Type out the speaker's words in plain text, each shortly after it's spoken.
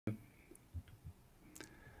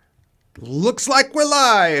Looks like we're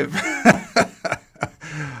live.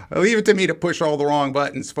 Leave it to me to push all the wrong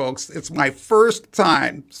buttons, folks. It's my first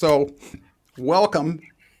time. So welcome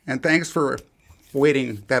and thanks for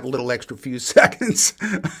waiting that little extra few seconds.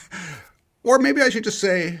 Or maybe I should just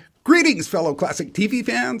say, greetings, fellow classic TV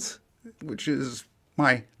fans, which is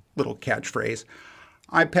my little catchphrase.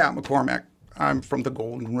 I'm Pat McCormick. I'm from the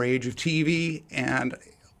golden age of TV, and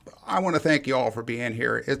I want to thank you all for being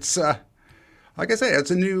here. It's like I say,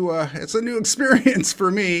 it's a new experience for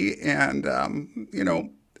me, and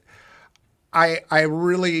I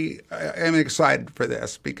really am excited for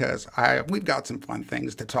this because we've got some fun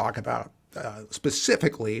things to talk about.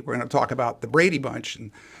 Specifically, we're going to talk about the Brady Bunch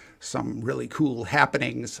and some really cool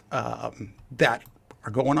happenings that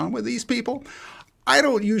are going on with these people. I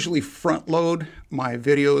don't usually front load my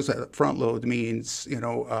videos. Front load means,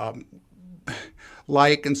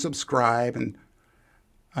 like and subscribe, and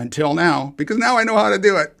until now, because now I know how to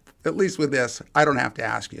do it. At least with this, I don't have to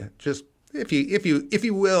ask you. Just if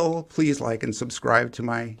you will, please like and subscribe to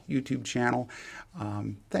my YouTube channel.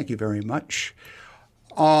 Thank you very much.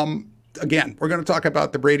 Again, we're going to talk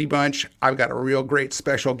about the Brady Bunch. I've got a real great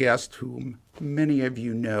special guest whom many of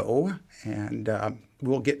you know, and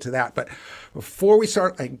we'll get to that. But before we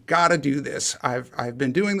start, I got to do this. I've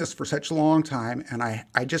been doing this for such a long time, and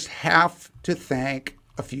I just have to thank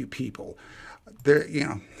a few people.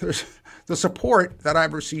 There's the support that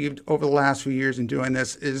I've received over the last few years in doing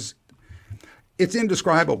this it's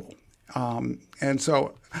indescribable. And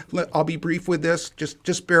so I'll be brief with this.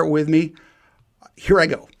 Just bear with me. Here I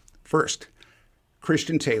go. First,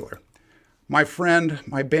 Christian Taylor, my friend,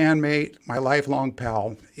 my bandmate, my lifelong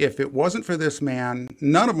pal. If it wasn't for this man,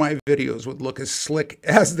 none of my videos would look as slick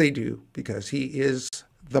as they do, because he is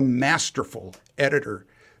the masterful editor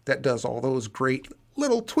that does all those great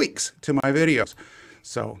little tweaks to my videos.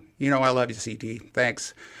 So, I love you, CT.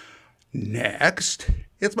 Thanks. Next,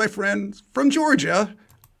 it's my friend from Georgia,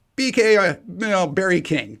 BK, Barry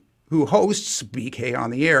King, who hosts BK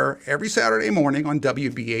on the Air every Saturday morning on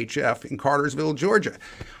WBHF in Cartersville, Georgia.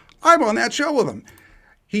 I'm on that show with him.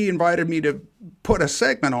 He invited me to put a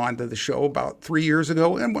segment onto the show about 3 years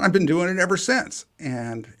ago, and I've been doing it ever since.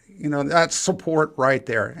 And, that's support right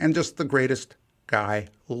there. And just the greatest guy.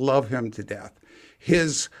 Love him to death.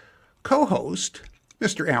 His co-host,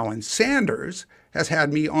 Mr. Alan Sanders, has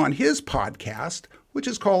had me on his podcast, which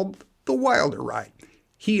is called The Wilder Ride.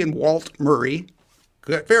 He and Walt Murray,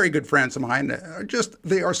 very good friends of mine,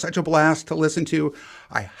 they are such a blast to listen to.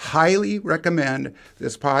 I highly recommend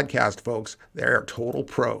this podcast, folks. They're total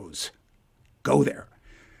pros. Go there.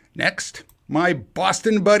 Next, my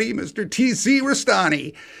Boston buddy, Mr. T.C.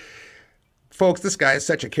 Rustani. Folks, this guy is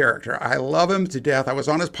such a character. I love him to death. I was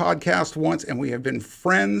on his podcast once, and we have been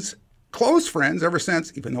friends, close friends ever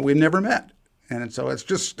since, even though we've never met. And so it's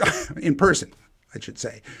just in person, I should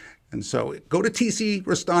say. And so go to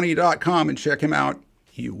tcrustani.com and check him out.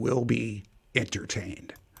 You will be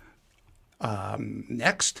entertained.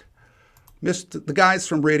 Next, the guys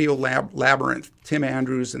from Radio Labyrinth, Tim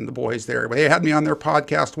Andrews and the boys there. They had me on their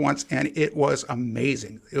podcast once, and it was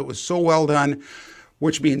amazing. It was so well done,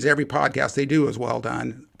 which means every podcast they do is well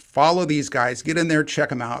done. Follow these guys. Get in there, check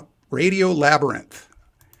them out. Radio Labyrinth.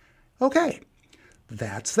 Okay,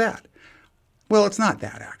 that's that. Well, it's not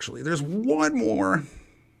that, actually. There's one more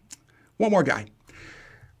guy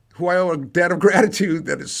who I owe a debt of gratitude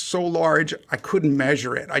that is so large I couldn't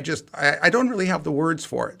measure it. I don't really have the words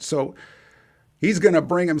for it. So he's going to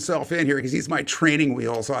bring himself in here because he's my training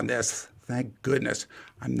wheels on this. Thank goodness.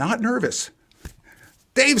 I'm not nervous.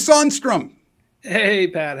 Dave Sundstrom. Hey,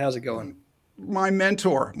 Pat. How's it going? My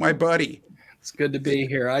mentor, my buddy. It's good to be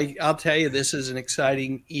here. I'll tell you, this is an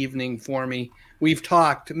exciting evening for me. We've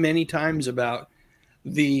talked many times about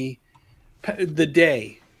the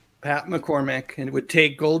day Pat McCormick and would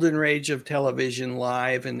take golden age of television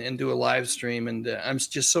live and do a live stream. And I'm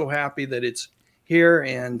just so happy that it's here,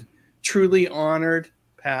 and truly honored,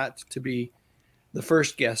 Pat, to be the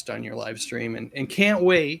first guest on your live stream, and can't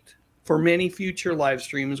wait for many future live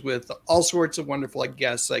streams with all sorts of wonderful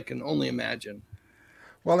guests I can only imagine.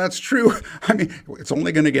 Well, that's true. I mean, it's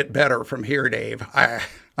only going to get better from here, Dave.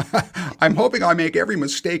 I'm hoping I make every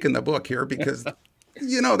mistake in the book here because,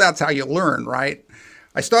 that's how you learn, right?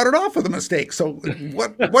 I started off with a mistake, so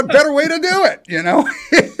what better way to do it,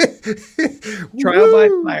 Trial by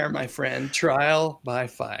fire, my friend. Trial by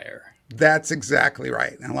fire. That's exactly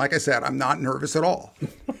right. And like I said, I'm not nervous at all.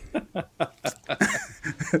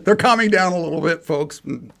 They're calming down a little bit, folks.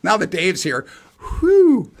 Now that Dave's here,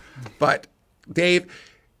 whew. But Dave,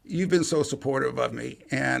 you've been so supportive of me,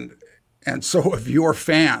 and so of your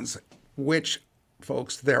fans, which,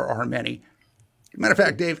 folks, there are many. Matter of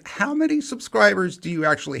fact, Dave, how many subscribers do you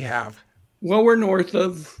actually have? Well, we're north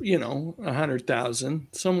of, 100,000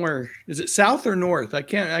 somewhere. Is it south or north? I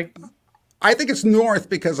think it's north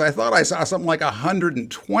because I thought I saw something like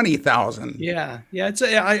 120,000. Yeah.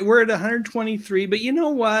 We're at 123, but you know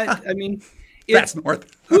what? I mean, that's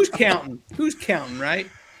north. Who's counting? Who's counting, right?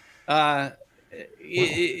 To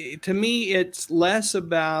me, it's less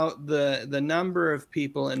about the number of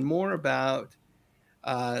people and more about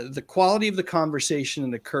the quality of the conversation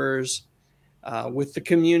that occurs with the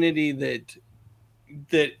community that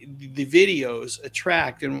the videos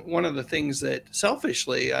attract. And one of the things that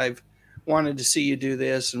selfishly I've wanted to see you do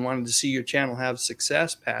this and wanted to see your channel have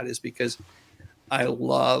success, Pat, is because I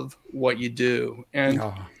love what you do. And,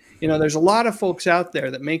 there's a lot of folks out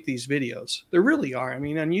there that make these videos. There really are. I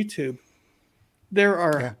mean, on YouTube, there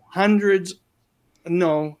are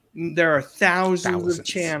there are thousands of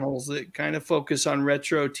channels that kind of focus on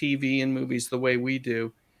retro TV and movies the way we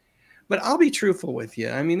do. But I'll be truthful with you.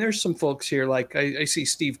 I mean, there's some folks here, like I see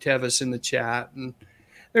Steve Tevis in the chat, and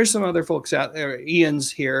there's some other folks out there.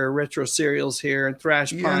 Ian's here, Retro Serial's here, and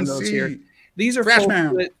Thrash Pondo's here. These are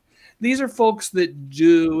folks that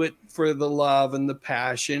do it for the love and the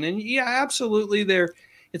passion. And yeah, absolutely,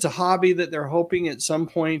 it's a hobby that they're hoping at some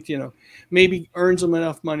point, maybe earns them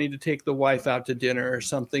enough money to take the wife out to dinner or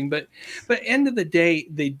something. But end of the day,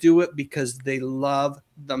 they do it because they love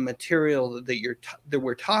the material that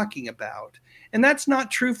we're talking about. And that's not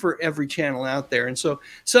true for every channel out there. And so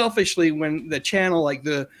selfishly, when the channel like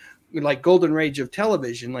Golden Rage of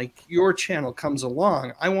Television, like your channel comes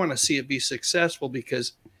along, I want to see it be successful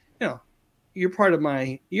because, you're part of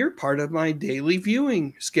my daily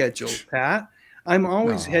viewing schedule, Pat. I'm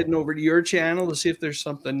always heading over to your channel to see if there's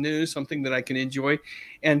something new, something that I can enjoy.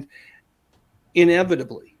 And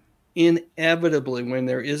inevitably, when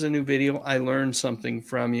there is a new video, I learn something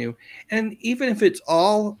from you. And even if it's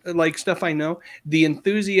all like stuff I know, the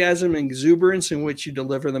enthusiasm and exuberance in which you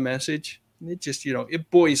deliver the message, it just,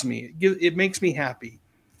 it buoys me. It makes me happy.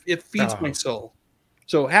 It feeds my soul.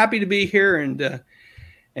 So happy to be here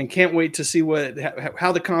and can't wait to see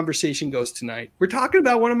how the conversation goes tonight. We're talking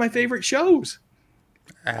about one of my favorite shows.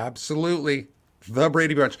 Absolutely. The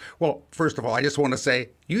Brady Bunch. Well, first of all, I just want to say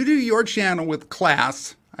you do your channel with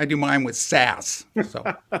class. I do mine with sass. So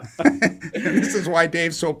this is why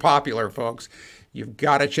Dave's so popular, folks. You've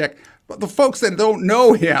got to check. But the folks that don't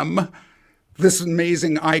know him, this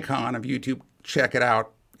amazing icon of YouTube, check it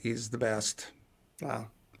out. He's the best. Wow.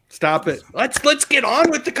 Stop it. Let's get on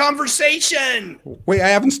with the conversation. Wait, I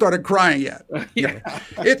haven't started crying yet. Yeah.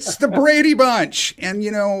 It's the Brady Bunch. And,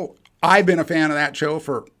 I've been a fan of that show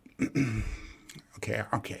for,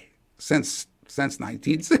 since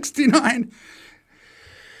 1969.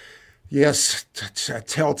 Yes, it's a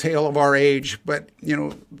telltale of our age. But,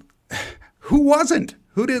 who wasn't?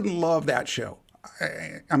 Who didn't love that show?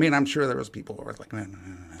 I mean, I'm sure there was people who were like,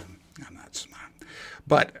 I'm not smart.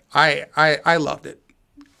 But I loved it.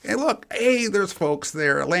 And look, hey, there's folks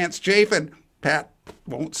there. Lance Chafin, Pat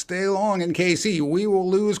won't stay long in KC. We will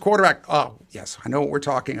lose quarterback. Oh, yes, I know what we're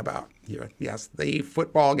talking about here. Yes, the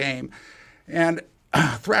football game. And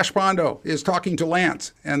Thrash Pondo is talking to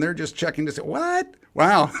Lance, and they're just checking to say, what?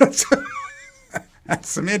 Wow, that's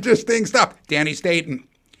some interesting stuff. Danny Staton.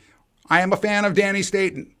 I am a fan of Danny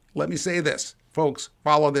Staton. Let me say this, folks,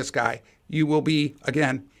 follow this guy. You will be,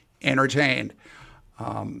 again, entertained.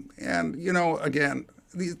 And, again,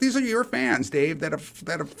 these are your fans, Dave, that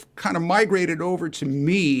have kind of migrated over to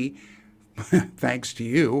me, thanks to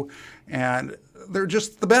you, and they're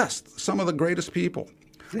just the best. Some of the greatest people.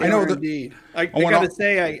 I know that. Indeed, I got to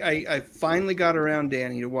say, I finally got around,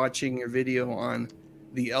 Danny, to watching your video on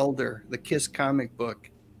The Elder, the Kiss comic book,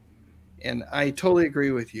 and I totally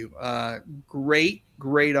agree with you.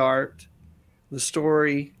 Great art. The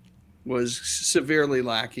story was severely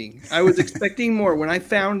lacking. I was expecting more. When I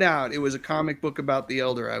found out it was a comic book about the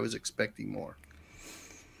Elder, I was expecting more.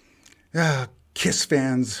 Kiss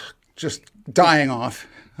fans just dying off.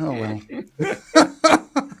 Oh, well.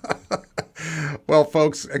 Well,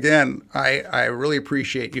 folks, again, I really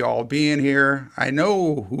appreciate you all being here. I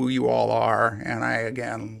know who you all are, and I,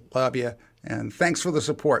 again, love you. And thanks for the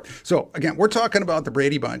support. So, again, we're talking about the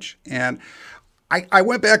Brady Bunch. And I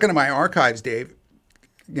went back into my archives, Dave.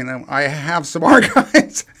 I have some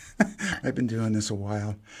archives. I've been doing this a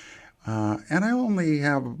while. And I only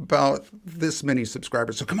have about this many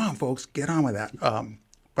subscribers. So come on, folks, get on with that.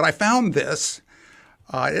 But I found this.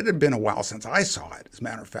 It had been a while since I saw it, as a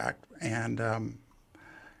matter of fact. And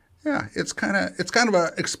yeah, it's kind of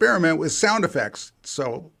an experiment with sound effects.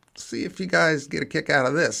 So see if you guys get a kick out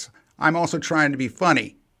of this. I'm also trying to be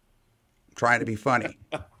funny.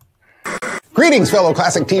 Greetings, fellow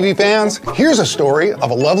classic TV fans. Here's a story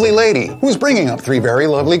of a lovely lady who's bringing up 3 very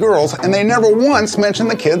lovely girls, and they never once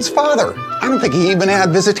mentioned the kid's father. I don't think he even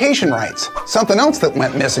had visitation rights. Something else that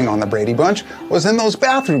went missing on the Brady Bunch was in those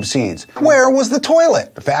bathroom scenes. Where was the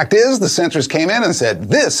toilet? The fact is, the censors came in and said,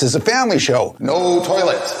 "This is a family show, no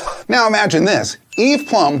toilets." Now imagine this. Eve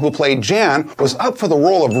Plum, who played Jan, was up for the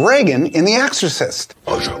role of Regan in The Exorcist.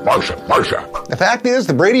 Marsha. The fact is,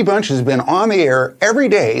 the Brady Bunch has been on the air every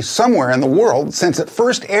day somewhere in the world since it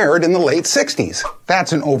first aired in the late 60s.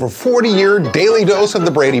 That's an over 40-year daily dose of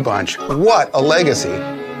the Brady Bunch. What a legacy.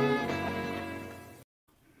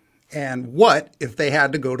 And what if they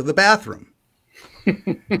had to go to the bathroom? To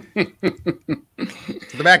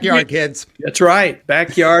the backyard, kids. That's right.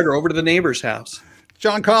 Backyard or over to the neighbor's house.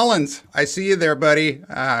 John Collins, I see you there, buddy.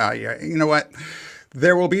 Yeah, you know what?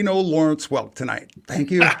 There will be no Lawrence Welk tonight. Thank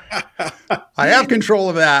you. I have control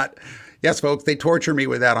of that. Yes, folks, they torture me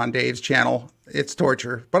with that on Dave's channel. It's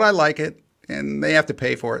torture, but I like it, and they have to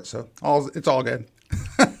pay for it, so it's all good.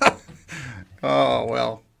 Oh,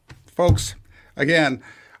 well, folks, again,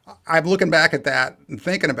 I'm looking back at that and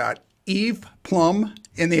thinking about Eve Plum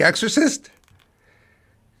in The Exorcist.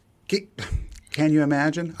 Can you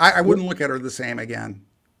imagine? I wouldn't look at her the same again.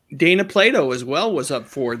 Dana Plato as well was up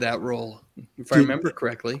for that role, if I remember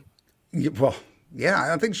correctly. Well,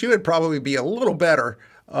 yeah, I think she would probably be a little better.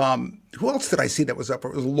 Who else did I see that was up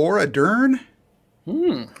for it? Was Laura Dern?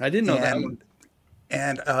 I didn't know that one.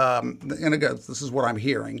 And again, this is what I'm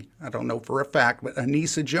hearing. I don't know for a fact, but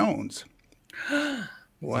Anissa Jones. Wow.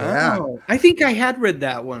 Yeah. I think I had read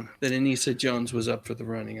that one, that Anissa Jones was up for the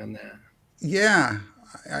running on that. Yeah.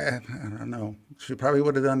 I don't know. She probably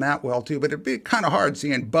would have done that well too, but it'd be kind of hard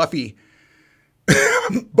seeing Buffy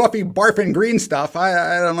barfing green stuff.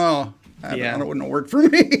 I don't know. It wouldn't work for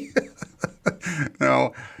me.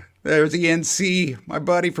 No, there's ENC, my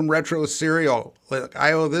buddy from Retro Serial. Look,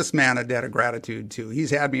 I owe this man a debt of gratitude too.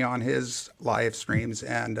 He's had me on his live streams,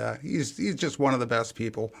 and he's just one of the best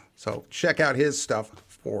people. So check out his stuff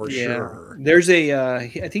for sure. There's I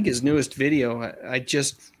think his newest video. I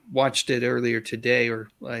just watched it earlier today, or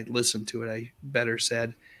I listened to it, I better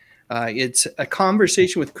said. It's a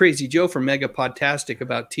conversation with Crazy Joe from Mega Podtastic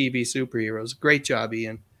about TV superheroes. Great job,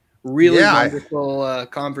 Ian. Really wonderful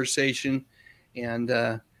conversation.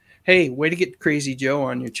 And hey, way to get Crazy Joe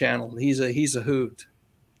on your channel. He's a hoot.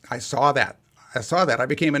 I saw that. I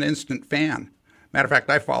became an instant fan. Matter of fact,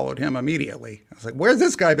 I followed him immediately. I was like, where's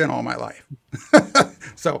this guy been all my life?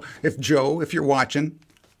 So if Joe, if you're watching,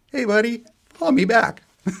 hey buddy, follow me back.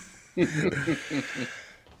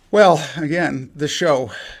 Well, again, the show,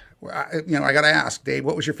 I got to ask, Dave,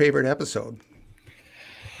 what was your favorite episode?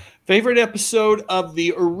 Favorite episode of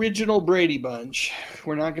the original Brady Bunch.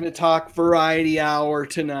 We're not going to talk Variety Hour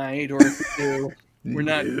tonight, or if we do, we're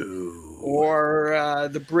not, or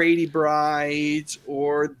the Brady Brides,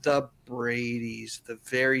 or the Bradys, the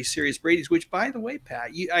very serious Bradys, which, by the way,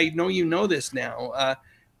 Pat, I know you know this now.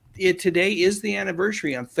 Today is the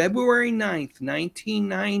anniversary. On February 9th,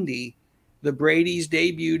 1990, the Bradys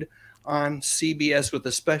debuted on CBS with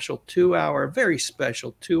a special 2-hour, very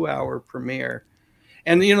special 2-hour premiere.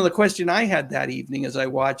 And, the question I had that evening as I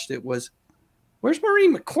watched it was, where's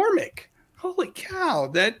Maureen McCormick? Holy cow.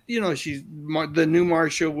 That, the new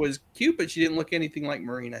Marcia was cute, but she didn't look anything like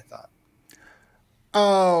Maureen, I thought.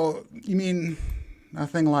 Oh, you mean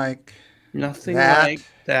nothing like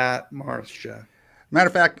that, Marcia. Matter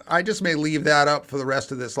of fact, I just may leave that up for the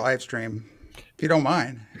rest of this live stream, if you don't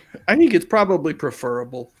mind. I think it's probably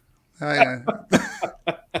preferable. And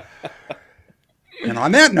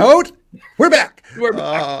on that note, we're back.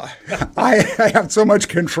 I have so much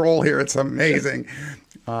control here. It's amazing.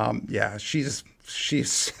 Yeah, she's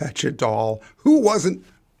such a doll. Who wasn't,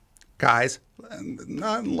 guys,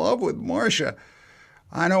 not in love with Marcia?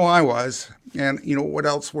 I know I was. And you know what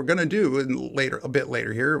else we're going to do a bit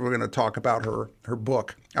later here? We're going to talk about her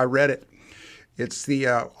book. I read it. It's the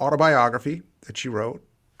autobiography that she wrote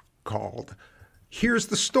called Here's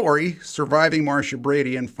the Story, Surviving Marcia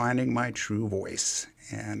Brady and Finding My True Voice.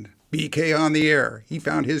 And BK on the air. He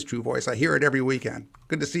found his true voice. I hear it every weekend.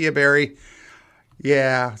 Good to see you, Barry.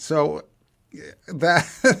 Yeah, so that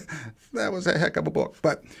was a heck of a book.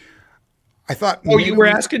 But I thought... Oh, you were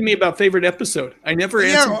asking me about favorite episode. I never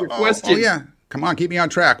answered your question. Oh, yeah. Come on, keep me on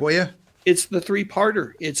track, will you? It's the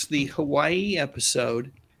 3-parter. It's the Hawaii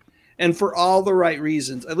episode. And for all the right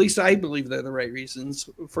reasons, at least I believe they're the right reasons.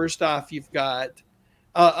 First off, you've got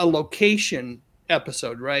a location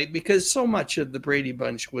episode, right? Because so much of the Brady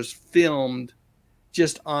Bunch was filmed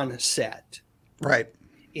just on a set. Right.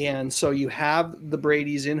 And so you have the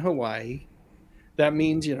Bradys in Hawaii. That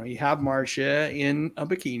means, you know, you have Marcia in a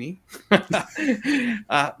bikini.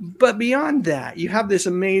 But beyond that, you have this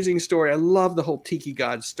amazing story. I love the whole Tiki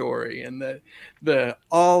God story and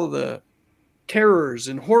all the terrors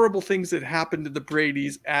and horrible things that happened to the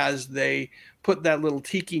Bradys as they put that little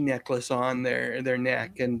tiki necklace on their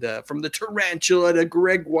neck, and from the tarantula to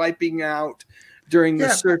Gregg wiping out during the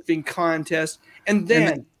surfing contest, and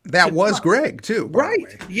then that was Gregg too, right?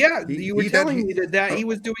 Yeah, you were telling me that he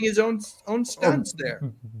was doing his own stunts there.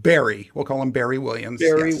 Barry, we'll call him Barry Williams.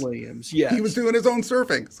 Barry Williams, yes, he was doing his own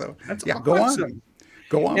surfing. So that's yeah, awesome.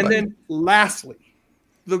 Go on. And buddy. then lastly,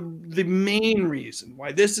 the main reason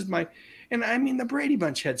why this is my. And I mean, the Brady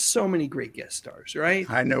Bunch had so many great guest stars, right?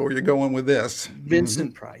 I know where you're going with this.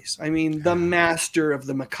 Vincent Price. I mean, the master of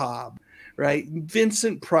the macabre, right?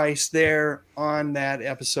 Vincent Price there on that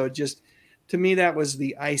episode. Just, to me, that was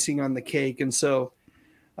the icing on the cake. And so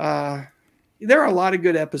there are a lot of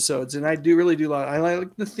good episodes. And I really do I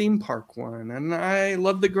like the theme park one. And I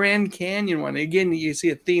love the Grand Canyon one. Again, you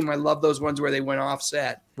see a theme. I love those ones where they went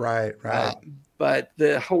offset. Right. But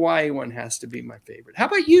the Hawaii one has to be my favorite. How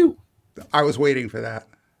about you? I was waiting for that.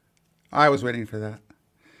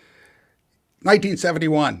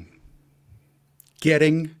 1971.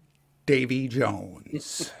 Getting Davy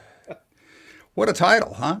Jones. What a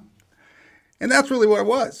title, huh? And that's really what it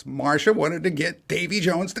was. Marcia wanted to get Davy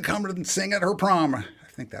Jones to come and sing at her prom. I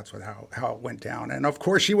think that's how it went down. And of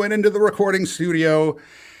course, she went into the recording studio,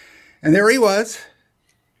 and there he was.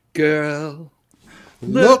 Girl,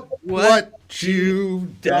 look what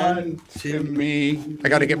you've done to me. I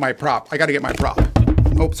got to get my prop.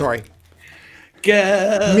 Oh, sorry.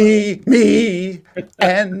 Girl. Me,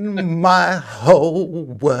 and my whole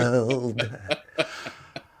world.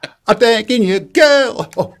 I'm thanking you,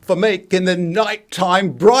 girl, for making the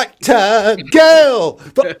nighttime brighter, girl.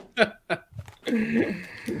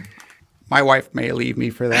 My wife may leave me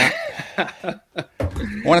for that. I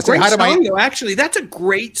want to say hi to my... Actually, that's a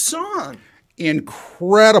great song.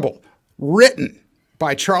 Incredible. Written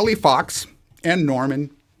by Charlie Fox and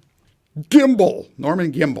Norman Gimbel.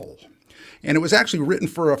 And it was actually written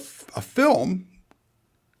for a film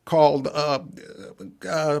called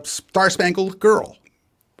Star Spangled Girl,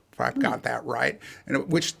 if I've got that right,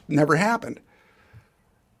 which never happened.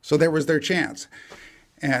 So there was their chance.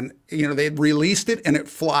 And, you know, they released it and it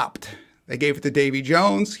flopped. They gave it to Davy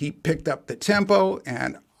Jones. He picked up the tempo,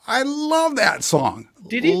 and I love that song.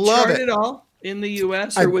 Did he chart it all in the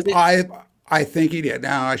U.S.? Or was it? I think he did.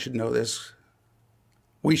 Now I should know this.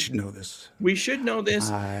 We should know this. We should know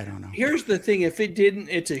this. I don't know. Here's the thing: if it didn't,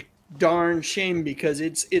 it's a darn shame, because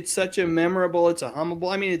it's such a memorable. It's a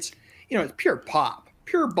hummable. I mean, it's it's pure pop,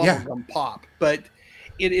 pure bubblegum pop, but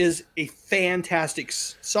it is a fantastic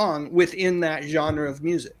song within that genre of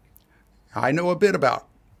music. I know a bit about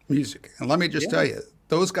music, and let me just tell you,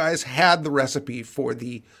 those guys had the recipe for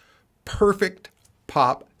the perfect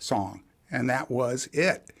pop song, and that was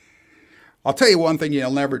it. I'll tell you one thing you'll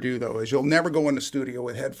never do, though, is you'll never go in the studio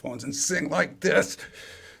with headphones and sing like this.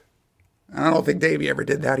 And I don't think Davey ever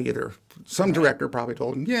did that either. Some director probably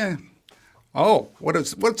told him, yeah. Oh,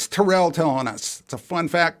 what's Terrell telling us? It's a fun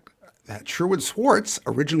fact that Sherwood Schwartz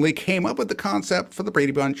originally came up with the concept for the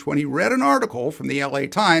Brady Bunch when he read an article from the LA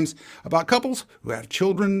Times about couples who have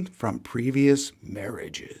children from previous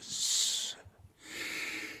marriages.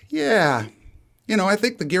 Yeah. I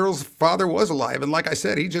think the girl's father was alive, and like I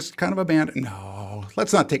said, he just kind of abandoned. No,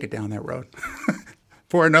 let's not take it down that road.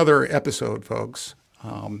 For another episode, folks.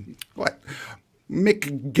 What?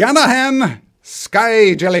 McGanahan,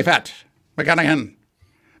 Sky Jellyfat. McGanahan.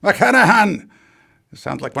 It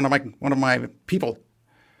sounds like one of my people.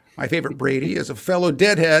 My favorite Brady is a fellow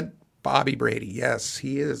deadhead, Bobby Brady. Yes,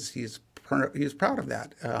 he is. He's proud of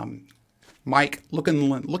that. Mike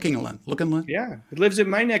Lookinland. Yeah, he lives in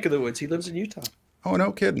my neck of the woods. He lives in Utah. Oh,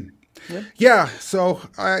 no kidding. Yep. Yeah, so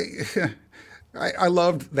I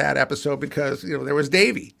loved that episode because there was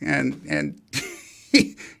Davey, and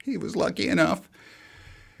he was lucky enough,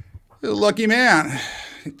 a lucky man,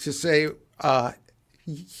 to say,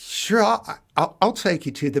 sure, I'll take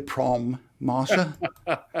you to the prom, Marcia.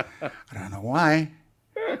 I don't know why,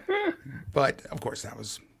 but of course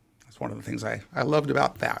that's one of the things I loved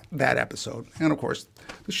about that episode. And of course,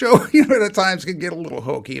 the show, at times can get a little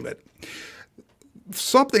hokey, but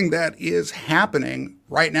something that is happening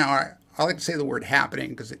right now, I like to say the word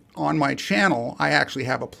happening because on my channel, I actually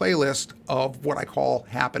have a playlist of what I call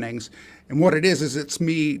happenings. And what it is it's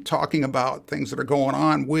me talking about things that are going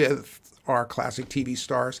on with our classic TV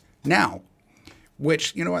stars now,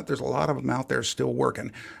 which, there's a lot of them out there still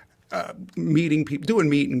working. Meeting people, doing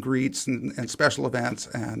meet and greets and special events,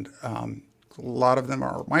 and A lot of them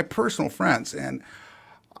are my personal friends, and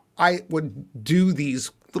I would do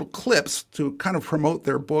these little clips to kind of promote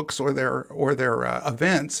their books or their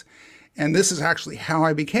events. And this is actually how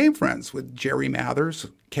I became friends with Jerry Mathers,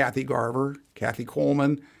 Kathy Garver, Kathy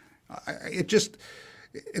Coleman.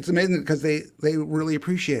 It's amazing because they really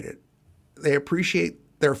appreciate it. They appreciate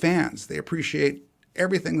their fans. They appreciate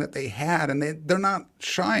everything that they had, and they're not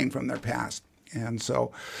shying from their past. And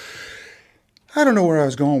so I don't know where I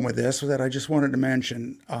was going with this, that I just wanted to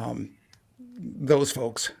mention those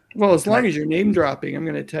folks. Well, as long as you're name dropping, I'm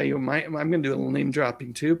going to tell you, I'm going to do a little name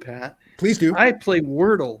dropping too, Pat. Please do. I play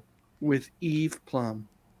Wordle with Eve Plum.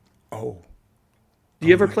 Oh. Do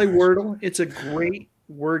you ever play Wordle? It's a great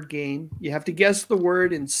word game. You have to guess the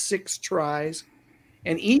word in 6 tries.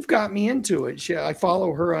 And Eve got me into it. I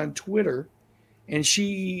follow her on Twitter, and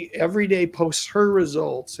she every day posts her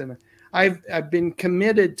results. And I've been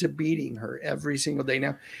committed to beating her every single day.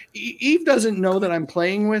 Now, Eve doesn't know that I'm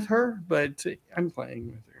playing with her, but I'm playing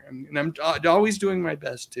with her. And I'm always doing my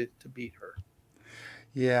best to beat her.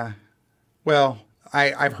 Yeah. Well,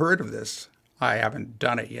 I've heard of this. I haven't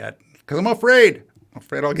done it yet because I'm afraid. I'm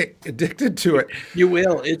afraid I'll get addicted to it. You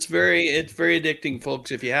will. It's very addicting,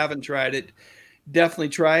 folks. If you haven't tried it, definitely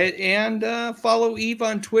try it. And follow Eve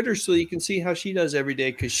on Twitter so you can see how she does every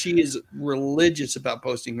day, because she is religious about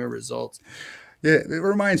posting her results. Yeah, it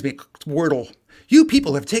reminds me, Wordle, you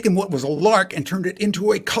people have taken what was a lark and turned it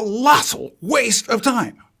into a colossal waste of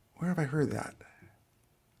time. Where have I heard that?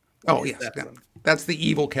 Oh, yes. That's the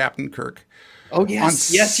evil Captain Kirk. Oh,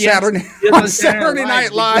 yes. On Saturday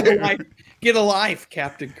Night Live. Get a life,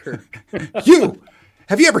 Captain Kirk.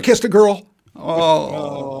 Have you ever kissed a girl?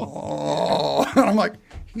 Oh. And I'm like,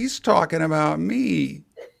 he's talking about me.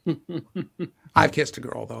 I've kissed a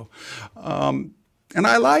girl, though. And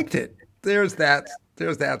I liked it. There's that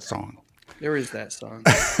song. There is that song.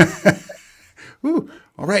 Ooh,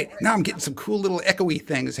 all right. Now I'm getting some cool little echoey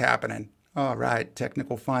things happening. All right.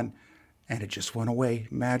 Technical fun. And it just went away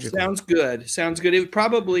magically. Sounds good. It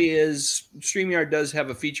probably is. StreamYard does have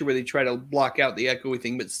a feature where they try to block out the echoey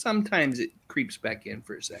thing, but sometimes it creeps back in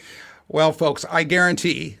for a second. Well, folks, I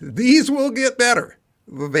guarantee these will get better.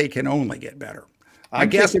 They can only get better. I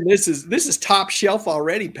guess this is top shelf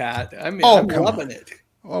already, Pat. I'm loving it.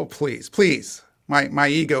 Oh, please. My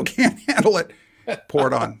ego can't handle it. Pour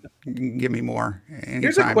it on. You can give me more. Anytime,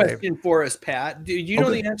 here's a question Dave. for us, Pat. Do you know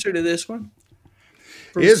the answer to this one?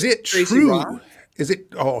 Is it Tracy true? Ross?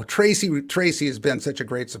 Tracy has been such a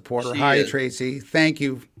great supporter. Hi, Tracy. Thank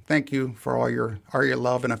you for all your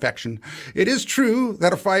love and affection. It is true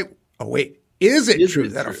that a fight. Oh wait, is it true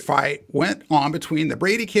that a fight went on between the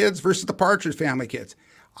Brady kids versus the Partridge Family kids?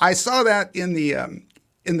 I saw that in the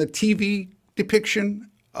TV depiction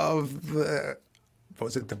of the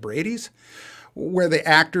Bradys, where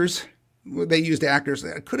they used actors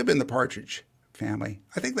that could have been the Partridge Family.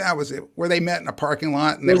 I think that was it, where they met in a parking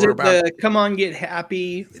lot and was it the Come On Get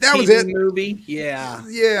Happy TV movie? Yeah.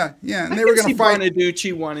 And they were going to fight.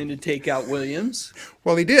 Bonaducci wanting to take out Williams.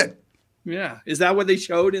 Well, he did. Yeah. Is that what they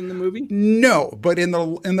showed in the movie? No, but in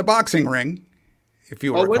the boxing ring, if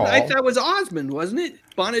you recall. I thought it was Osmond, wasn't it?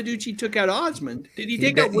 Bonaducci took out Osmond. Did he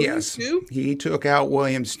take out Williams too? He took out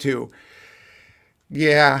Williams too.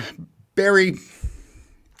 Yeah, Barry,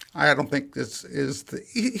 I don't think this is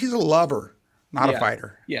he's a lover, not a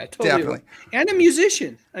fighter. Yeah, totally. Definitely. And a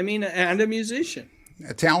musician. And a musician.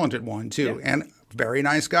 A talented one too. Yeah. And very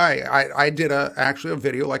nice guy. I did actually a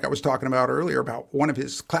video, like I was talking about earlier, about one of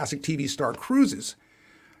his classic TV star cruises.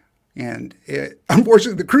 And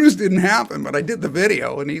unfortunately, the cruise didn't happen, but I did the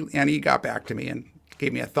video, and he got back to me and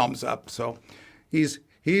gave me a thumbs up. So he's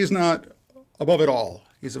not above it all.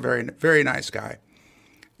 He's a very, very nice guy.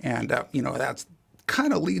 And, that's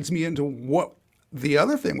kind of leads me into what the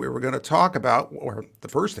other thing we were going to talk about, or the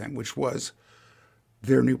first thing, which was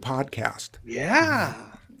their new podcast. Yeah.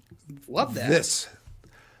 Love that.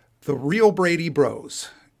 The Real Brady Bros.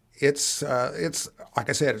 It's like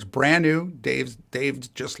I said, it's brand new. Dave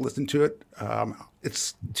just listened to it.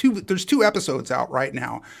 There's 2 episodes out right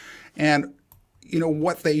now. And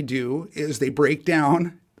what they do is they break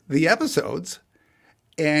down the episodes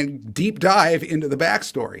and deep dive into the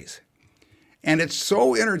backstories. And it's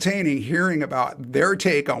so entertaining hearing about their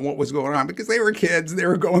take on what was going on, because they were kids, they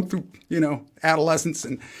were going through, adolescence.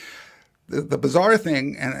 And the bizarre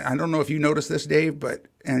thing, and I don't know if you noticed this, Dave,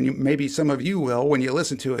 and maybe some of you will when you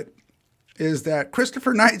listen to it, is that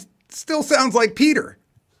Christopher Knight still sounds like Peter.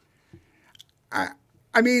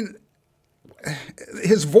 I mean,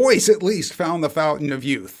 his voice at least found the fountain of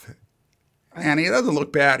youth. And he doesn't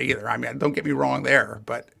look bad either. I mean, don't get me wrong there,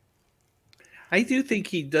 but I do think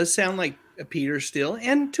he does sound like Peter still,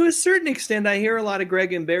 and to a certain extent, I hear a lot of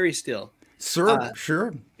Gregg and Barry still.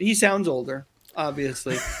 Sure. He sounds older,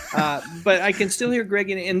 obviously, but I can still hear Gregg.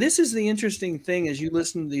 And this is the interesting thing as you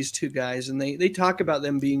listen to these two guys, and they talk about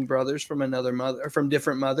them being brothers from another mother, or from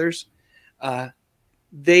different mothers.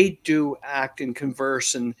 They do act and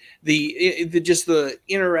converse, and just the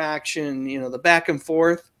interaction, the back and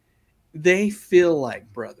forth. They feel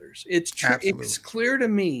like brothers. It's true. It's clear to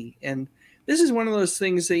me, and this is one of those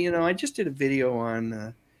things that I just did a video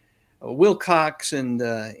on. Wilcox and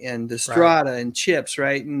Estrada and Chips,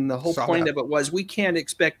 right? And the whole point of it was we can't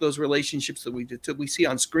expect those relationships that we see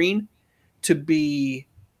on screen to be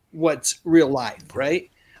what's real life, right?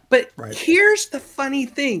 But here's the funny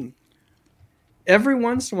thing. Every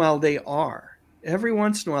once in a while they are.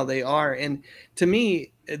 And to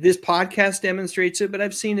me, this podcast demonstrates it, but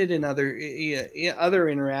I've seen it in other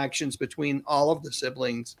interactions between all of the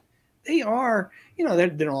siblings. They are, they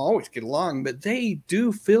don't always get along, but they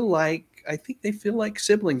do feel like, I think they feel like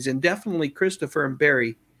siblings. And definitely Christopher and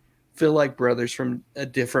Barry feel like brothers from a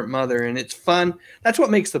different mother. And it's fun. That's what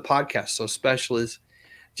makes the podcast so special, is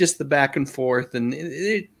just the back and forth. And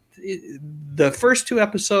the first 2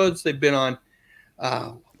 episodes they've been on,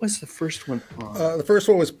 what was the first one on? The first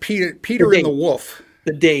one was Peter and the Wolf.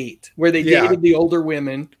 The date, where they dated the older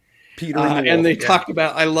women. Peter and the Wolf. And they talked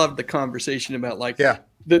about, I love the conversation about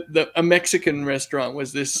a Mexican restaurant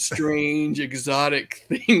was this strange, exotic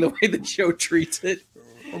thing, the way the show treats it.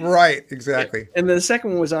 Right, exactly. And the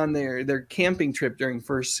second one was on their camping trip during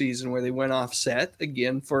first season, where they went off set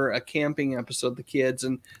again for a camping episode, the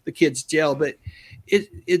kids gel. But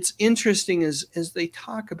it's interesting as they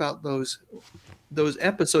talk about those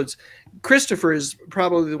episodes. Christopher is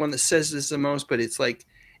probably the one that says this the most, but it's like,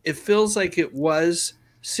 it feels like it was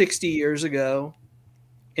 60 years ago,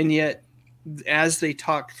 and yet as they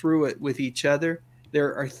talk through it with each other,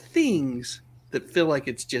 there are things that feel like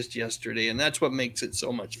it's just yesterday, and that's what makes it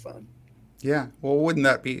so much fun. Yeah. Well,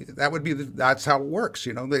 that's how it works.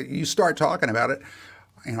 You start talking about it.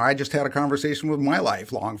 I just had a conversation with my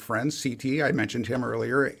lifelong friend, CT. I mentioned him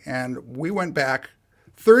earlier, and we went back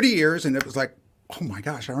 30 years, and it was like, oh my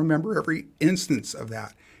gosh, I remember every instance of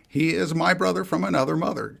that. He is my brother from another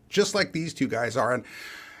mother, just like these two guys are.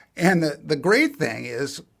 And the great thing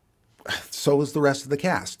is, so is the rest of the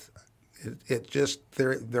cast.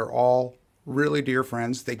 They're all really dear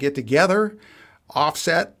friends. They get together,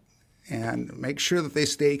 offset, and make sure that they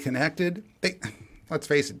stay connected. Let's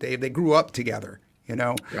face it, Dave, they grew up together.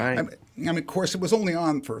 Right. I mean, of course, it was only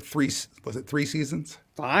on for 3 seasons?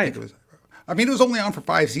 5. It was only on for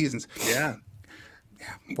 5 seasons. Yeah.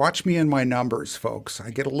 Watch me and my numbers, folks. I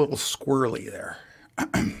get a little squirrely there.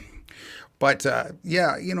 But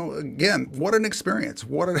again, what an experience!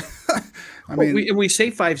 We say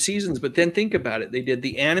 5 seasons, but then think about it. They did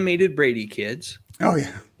the animated Brady Kids. Oh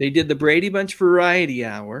yeah. They did the Brady Bunch Variety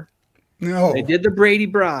Hour. No. They did the Brady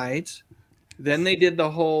Brides. Then they did the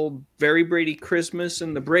whole Very Brady Christmas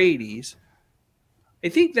and the Bradys. I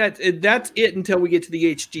think that's it until we get to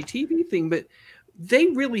the HGTV thing. But they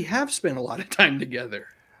really have spent a lot of time together.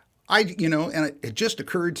 And it just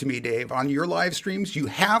occurred to me, Dave, on your live streams, you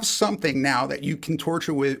have something now that you can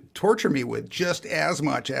torture me with just as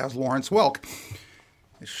much as Lawrence Welk,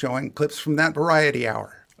 showing clips from that Variety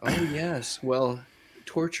Hour. Oh, yes. Well,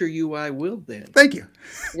 torture you I will then. Thank you.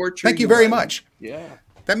 Torture Thank you very much. Yeah.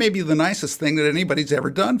 That may be the nicest thing that anybody's ever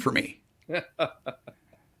done for me.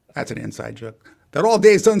 That's an inside joke that all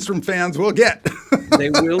Dave Sundstrom fans will get.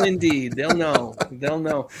 They will indeed. They'll know.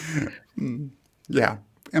 Yeah.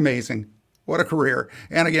 Amazing. What a career.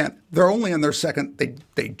 And again, they're only in their second,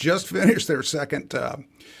 they just finished their second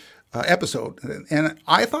episode. And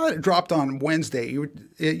I thought it dropped on Wednesday.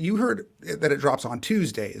 You heard that it drops on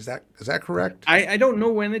Tuesday. Is that correct? I don't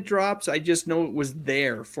know when it drops. I just know it was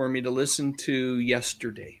there for me to listen to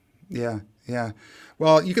yesterday. Yeah.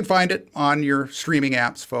 Well, you can find it on your streaming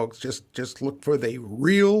apps, folks. Just look for the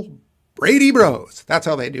Real Brady Bros. That's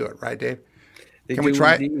how they do it, right, Dave? Can we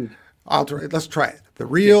try it? I'll try it. Let's try it. The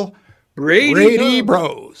Real Brady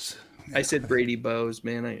Bros. I said Brady Bros,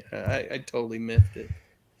 man. I totally miffed it.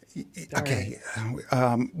 Okay.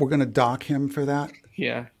 We're going to dock him for that?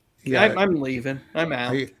 Yeah. I'm leaving. I'm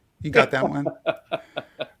out. You got that one?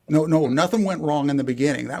 No, nothing went wrong in the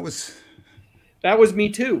beginning. That was me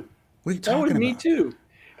too. What are you talking about? Me too.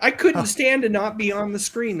 I couldn't stand to not be on the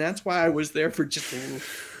screen. That's why I was there for just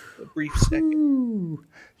a brief second. Ooh.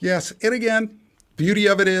 Yes. And again, beauty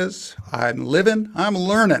of it is I'm living, I'm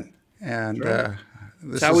learning. And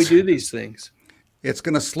that's how we do these things. It's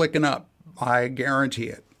going to slicken up. I guarantee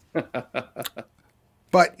it.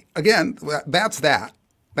 But again, that's that.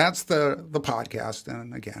 that's the podcast.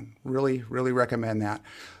 And again, really, really recommend that.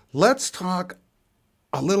 Let's talk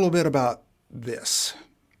a little bit about this.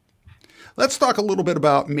 Let's talk a little bit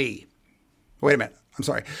about me. Wait a minute. I'm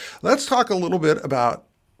sorry. Let's talk a little bit about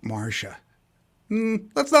Marsha.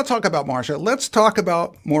 Let's not talk about Marsha. Let's talk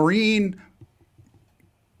about Maureen.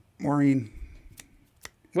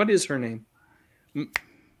 What is her name?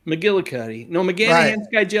 McGillicuddy. No, McGanahan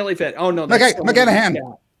Sky Jellyfetti. Oh, no. That's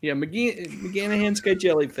McGanahan. Yeah, McGanahan Sky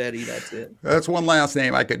Jellyfetti. That's it. That's one last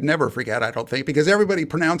name I could never forget, I don't think, because everybody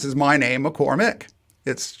pronounces my name McCormick.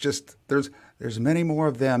 It's just, there's many more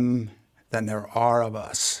of them than there are of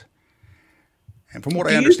us. And from what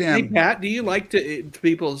I understand. Hey, Pat, do you like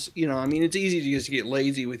people's, I mean, it's easy to just get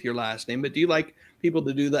lazy with your last name, but do you like people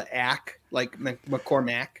to do the ack, like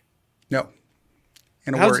McCormack? No.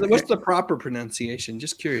 What's the proper pronunciation?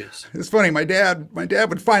 Just curious. It's funny. My dad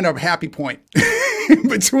would find a happy point in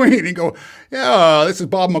between and go, "Yeah, this is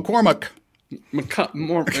Bob McCormick."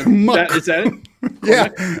 Is that it? Yeah,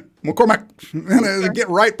 McCormick. And get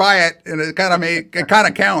right by it, and it kind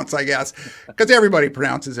of counts, I guess, because everybody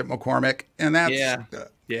pronounces it McCormick, and that's yeah.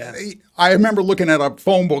 I remember looking at a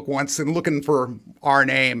phone book once and looking for our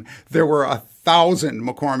name. There were 1,000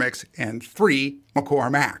 McCormicks and 3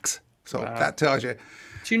 McCormacks. So that tells you.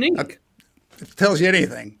 It's unique. It tells you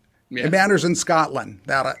anything. Yeah. It matters in Scotland.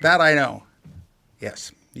 That I know.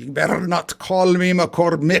 Yes. You better not call me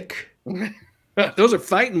McCormick. Those are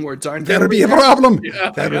fighting words, aren't they? That'll be a problem.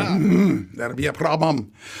 Yeah, that'll be a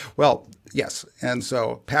problem. Well, yes. And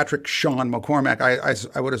so Patrick Sean McCormack,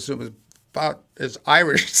 I would assume is about as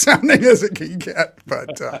Irish sounding as it can get.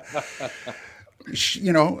 But,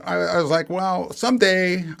 I was like, well,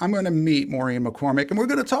 someday I'm going to meet Maureen McCormick and we're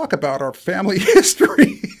going to talk about our family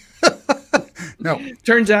history. No.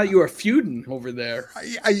 Turns out you are feuding over there.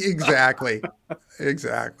 Exactly.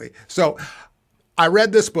 So I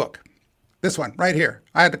read this book, this one right here.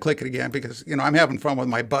 I had to click it again because, I'm having fun with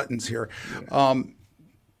my buttons here.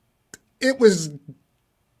 It was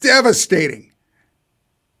devastating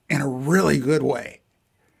in a really good way.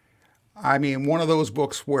 I mean, one of those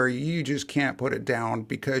books where you just can't put it down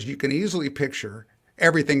because you can easily picture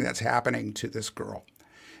everything that's happening to this girl.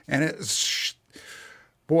 And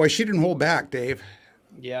boy, she didn't hold back, Dave.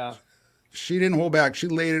 Yeah. She didn't hold back. She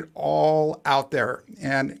laid it all out there.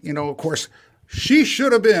 And, of course, she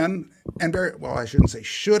should have been, I shouldn't say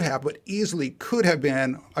should have, but easily could have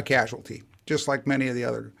been a casualty, just like many of the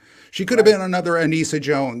other. She could have been another Anissa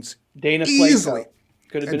Jones. Dana easily. Plato.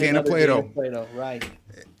 Could have been Dana Plato. Right.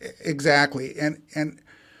 Exactly. And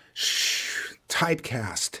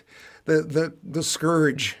typecast, the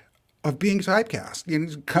scourge of being typecast.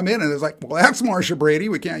 You come in and it's like, well, that's Marsha Brady.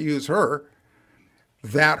 We can't use her.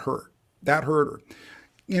 That hurt. That hurt her.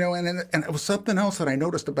 And it was something else that I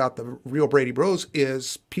noticed about the Real Brady Bros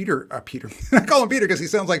is Peter. I call him Peter because he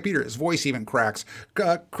sounds like Peter. His voice even cracks.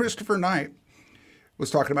 Christopher Knight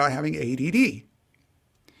was talking about having ADD.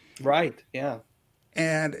 Right. Yeah.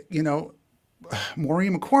 And,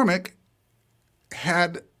 Maureen McCormick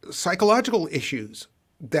had psychological issues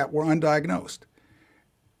that were undiagnosed.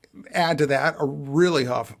 Add to that a really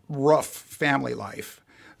rough family life.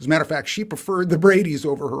 As a matter of fact, she preferred the Bradys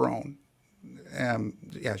over her own.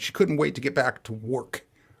 She couldn't wait to get back to work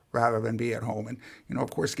rather than be at home. And,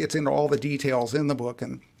 of course, gets into all the details in the book.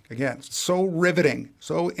 And, again, so riveting,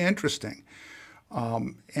 so interesting.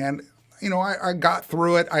 I got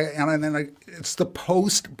through it. It's the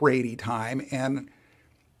post-Brady time, and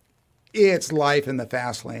it's life in the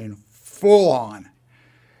fast lane, full on.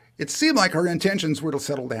 It seemed like her intentions were to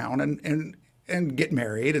settle down and get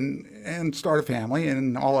married and start a family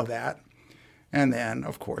and all of that. And then,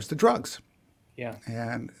 of course, the drugs. Yeah.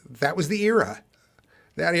 And that was the era.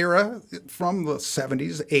 That era from the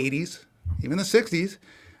 70s, 80s, even the 60s,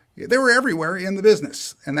 they were everywhere in the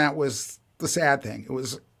business. And that was the sad thing. It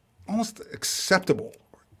was almost acceptable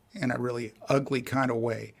in a really ugly kind of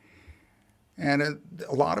way. And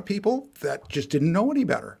a lot of people that just didn't know any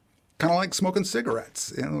better, kind of like smoking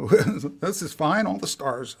cigarettes. This is fine. All the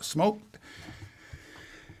stars smoked.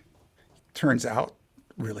 Turns out,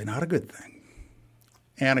 really not a good thing.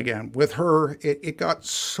 And again, with her, it got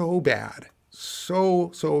so bad,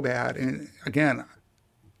 so bad. And again,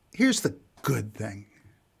 here's the good thing.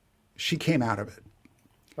 She came out of it.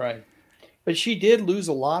 Right. But she did lose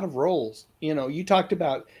a lot of roles. You talked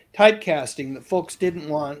about typecasting that folks didn't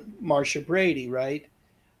want Marsha Brady, right?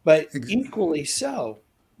 But equally so,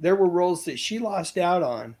 there were roles that she lost out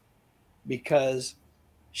on because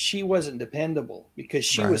she wasn't dependable, because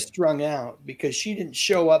she was strung out, because she didn't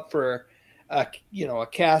show up for a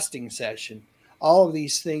casting session. All of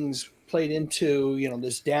these things played into,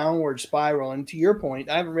 this downward spiral. And to your point,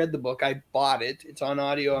 I haven't read the book. I bought it. It's on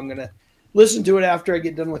audio. I'm going to listen to it after I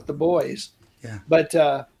get done with the boys. Yeah. But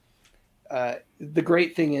the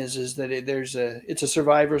great thing is that it's a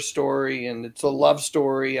survivor story, and it's a love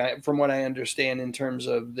story, from what I understand, in terms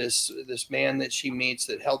of this man that she meets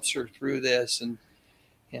that helps her through this. And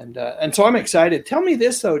so I'm excited. Tell me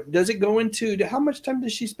this, though. Does it go into how much time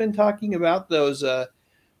does she spend talking about those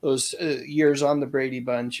years on the Brady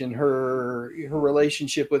Bunch and her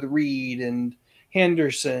relationship with Reed and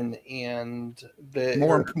Henderson and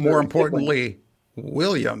more importantly,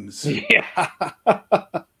 Williams? Yeah.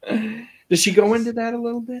 Does she go into that a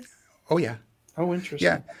little bit? Oh yeah. Oh, interesting.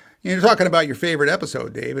 Yeah. You're talking about your favorite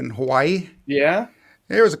episode, Dave, in Hawaii. Yeah.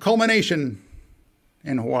 There was a culmination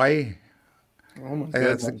in Hawaii. Oh my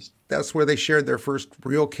goodness. That's where they shared their first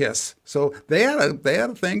real kiss. So they had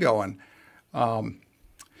a thing going.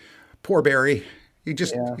 Poor Barry. He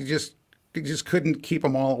just couldn't keep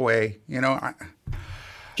them all away.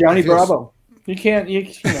 Johnny Bravo. You can't.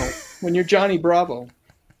 When you're Johnny Bravo.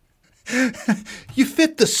 You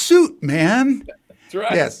fit the suit, man. That's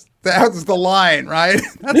right. Yes, that's the line, right?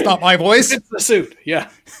 That's not my voice. It's the suit. Yeah.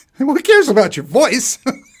 Who cares about your voice?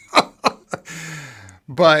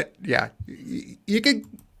 But yeah, you can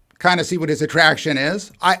kind of see what his attraction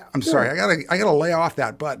is. I'm sorry, I gotta lay off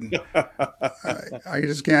that button. I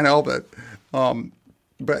just can't help it.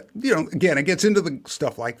 But again, it gets into the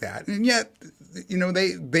stuff like that, and yet,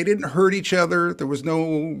 they didn't hurt each other. There was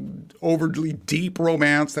no overly deep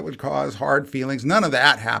romance that would cause hard feelings. None of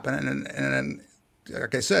that happened, and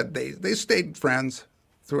like I said, they stayed friends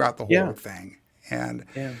throughout the whole thing. And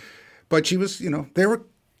but she was, they were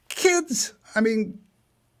kids. I mean,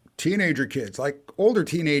 teenager kids, like older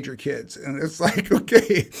teenager kids. And it's like,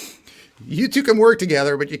 okay, you two can work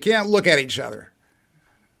together, but you can't look at each other.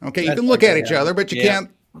 Okay, you can look at each other, but you can't.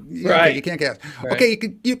 Right. Okay, you can't kiss. Right.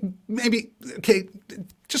 Okay, you maybe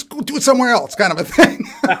just go do it somewhere else, kind of a thing.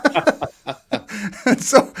 And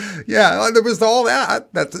so yeah, there was all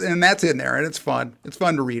that. That's in there, and it's fun. It's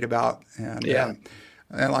fun to read about. And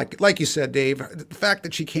and like you said, Dave, the fact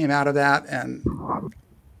that she came out of that and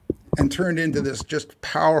turned into this just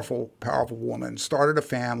powerful woman, started a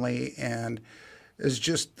family, and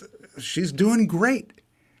she's doing great.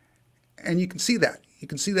 And you can see that. You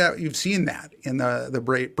can see that. You've seen that in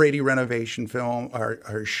the Brady renovation film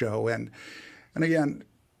or show. And again,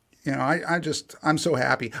 I'm so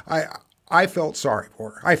happy. I felt sorry for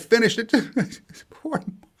her. I finished it.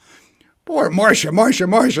 Poor Marcia. No,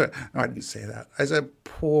 I didn't say that. I said,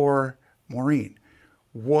 poor Maureen.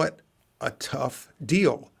 What a tough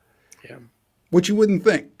deal. Yeah. Which you wouldn't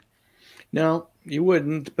think. No, you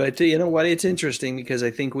wouldn't. But you know what? It's interesting because I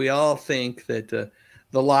think we all think that the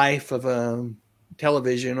life of a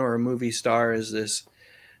television or a movie star is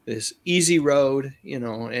this easy road,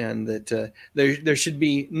 and that there should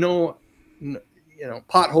be no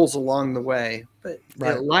potholes along the way.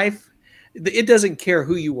 But life, it doesn't care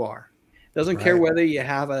who you are. It doesn't care whether you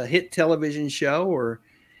have a hit television show or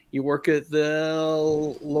you work at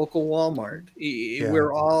the local Walmart. Yeah.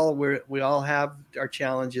 We all have our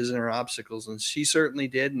challenges and our obstacles, and she certainly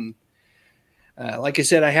did. And like I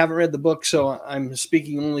said, I haven't read the book, so I'm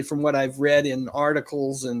speaking only from what I've read in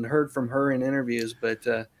articles and heard from her in interviews. But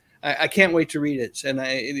I can't wait to read it. And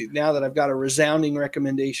now that I've got a resounding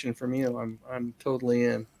recommendation from you, I'm totally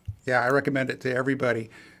in. Yeah, I recommend it to everybody.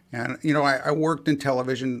 And I worked in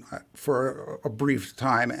television for a brief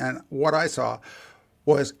time, and what I saw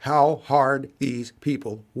was how hard these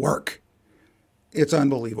people work. It's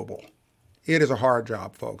unbelievable. It is a hard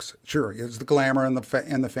job, folks. Sure, it's the glamour and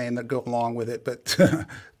the fame that go along with it, but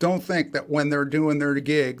don't think that when they're doing their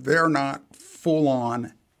gig, they're not full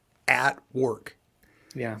on at work.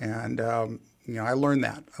 Yeah. And I learned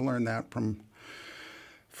that. I learned that from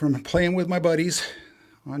playing with my buddies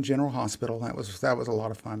on General Hospital. That was a lot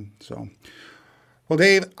of fun. So, well,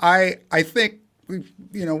 Dave, I think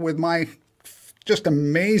with my just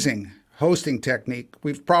amazing hosting technique,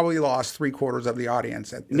 we've probably lost 3/4 of the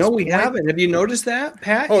audience at this No, we point. haven't. Have you noticed that,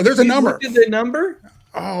 Pat? Oh, there's a number. Looked at the number?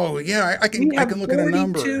 Oh, yeah, I can look at a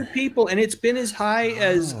number. 42 people, and it's been as high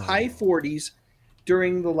as high 40s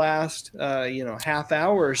during the last half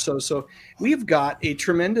hour or so. So we've got a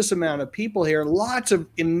tremendous amount of people here. Lots of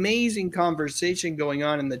amazing conversation going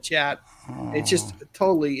on in the chat. Oh. It's just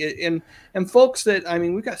totally and folks that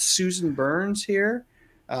we've got Susan Burns here.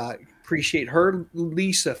 Appreciate her.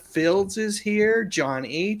 Lisa Fields is here. John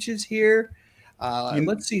H is here.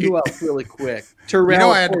 Let's see who else really quick.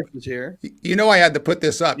 Terrell is here. I had to put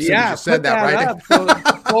this up. So you said that, right? Up. So,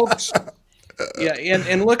 folks. Yeah,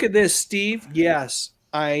 and look at this, Steve. Yes,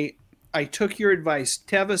 I I took your advice.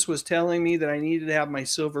 Tevis was telling me that I needed to have my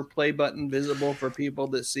silver play button visible for people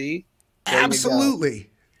to see. Absolutely.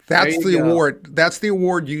 That's the award. That's the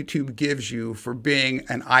award YouTube gives you for being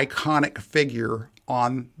an iconic figure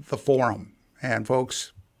on the forum. And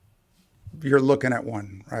folks, you're looking at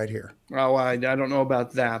one right here. Oh, I don't know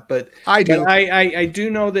about that, but I do. But I do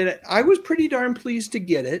know that I was pretty darn pleased to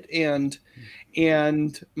get it,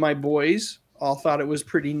 and my boys all thought it was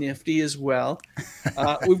pretty nifty as well.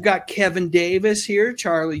 We've got Kevin Davis here,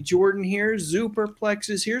 Charlie Jordan here, Superplex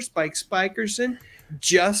is here, Spike Spikerson,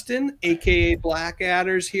 Justin, aka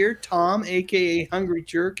Blackadder's here, Tom, aka Hungry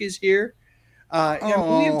Jerk is here.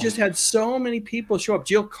 And we have just had so many people show up.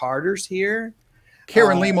 Jill Carter's here.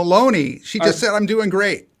 Karen Lee Maloney. She just said I'm doing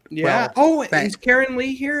great. Yeah. Well, is Karen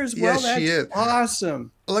Lee here as well? Yes, she is.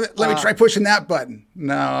 Awesome. Let me try pushing that button.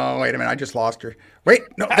 No, wait a minute. I just lost her. Wait.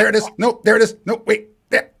 No, there it is. No, there it is. No, wait.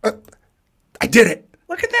 There. I did it.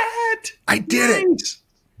 Look at that. I did it.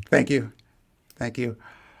 Thank you. Thank you.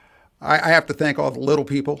 I have to thank all the little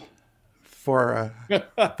people for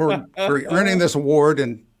earning this award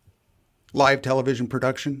in live television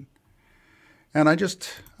production. And I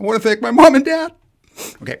want to thank my mom and dad.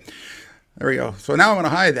 Okay, there we go. So now I'm going to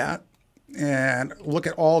hide that and look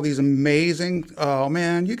at all these amazing, oh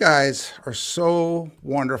man, you guys are so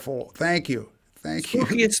wonderful. Thank you. Thank you.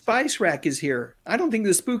 Spookiest Spice Rack is here. I don't think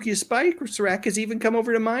the Spookiest Spice Rack has even come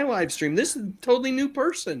over to my live stream. This is a totally new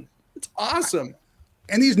person. It's awesome.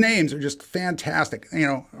 And these names are just fantastic. You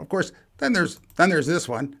know, of course, then there's this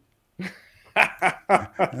one. I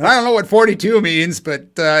don't know what 42 means, but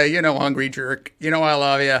you know, Hungry Jerk. You know I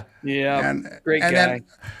love you. Yeah, great guy.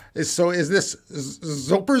 So is this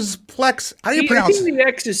Zoper's Plex? How do you pronounce it? I think the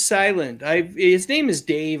X is silent. His name is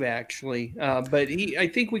Dave, actually, but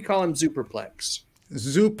I think we call him Superplex.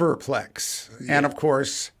 Superplex. Yeah. And of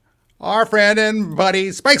course, our friend and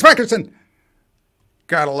buddy, Spike Spikerson.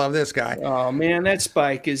 Gotta love this guy. Oh man, that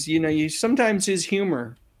Spike is, sometimes his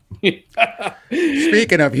humor.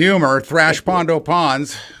 Speaking of humor, Thrash Pondo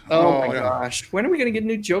Ponds. Oh my gosh. When are we going to get a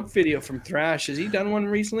new joke video from Thrash? Has he done one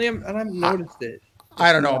recently? I haven't noticed it.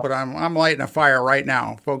 I don't know, but I'm lighting a fire right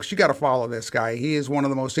now. Folks, you got to follow this guy. He is one of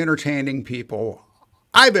the most entertaining people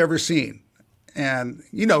I've ever seen. And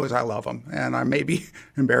he knows I love him. And I may be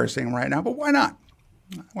embarrassing him right now, but why not?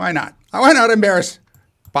 Why not? Why not embarrass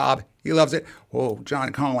Bob? He loves it. Oh,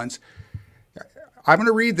 John Collins. I'm going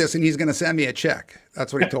to read this and he's going to send me a check.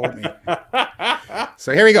 That's what he told me.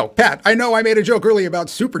 So here we go. Pat, I know I made a joke earlier about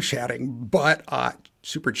super chatting, but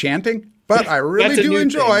super chanting, but I really do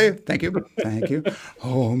enjoy. Thing. Thank you. Thank you.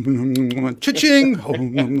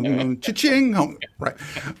 Cha-ching. Cha-ching. Right.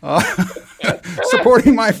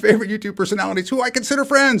 Supporting my favorite YouTube personalities who I consider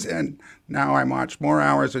friends. And now I watch more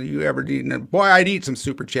hours than you ever need. And boy, I need some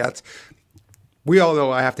super chats. We all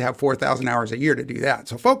know I have to have 4,000 hours a year to do that.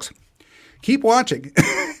 So folks, keep watching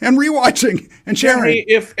and rewatching and sharing. Hey,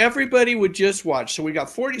 if everybody would just watch, so we got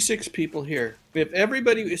 46 people here. If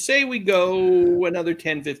everybody, say we go another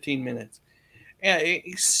 10, 15 minutes.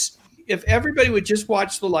 If everybody would just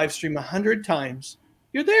watch the live stream 100 times,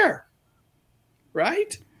 you're there,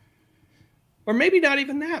 right? Or maybe not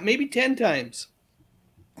even that, maybe 10 times.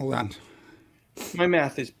 Hold on. My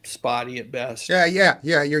math is spotty at best. Yeah,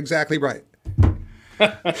 you're exactly right. I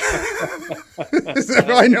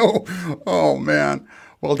know. Oh man.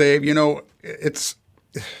 Well, Dave, this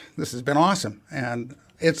has been awesome, and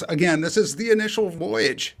this is the initial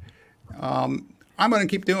voyage. I'm going to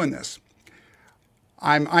keep doing this.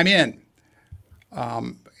 I'm in.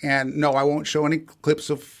 And no, I won't show any clips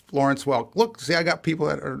of Lawrence Welk. Look, see, I got people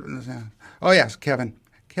that are. Oh yes, Kevin.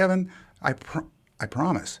 I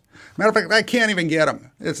promise. Matter of fact, I can't even get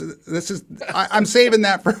him. I'm saving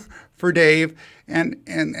that for Dave, and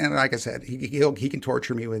like I said, he can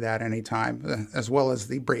torture me with that anytime, as well as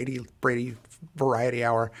the Brady Variety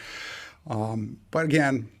Hour. But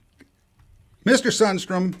again, Mr.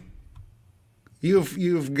 Sundstrom,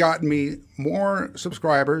 you've gotten me more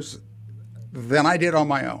subscribers than I did on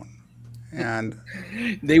my own, and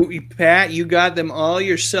Pat, you got them all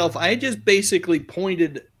yourself. I just basically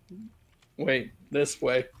pointed. Wait. This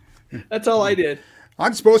way. That's all I did.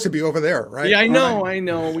 I'm supposed to be over there, right? Yeah, I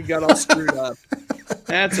know. We got all screwed up.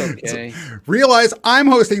 That's okay. So realize I'm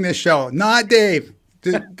hosting this show, not Dave,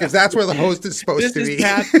 because that's where the host is supposed to be. This is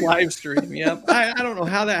Pat's live stream. Yep. I don't know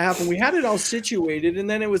how that happened. We had it all situated, and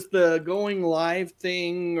then it was the going live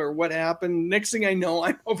thing or what happened. Next thing I know,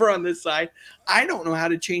 I'm over on this side. I don't know how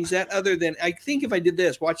to change that other than I think if I did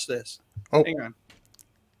this. Watch this. Oh. Hang on.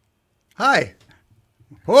 Hi.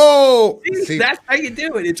 Oh, see, that's how you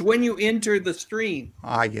do it. It's when you enter the stream.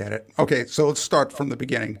 I get it. Okay, so let's start from the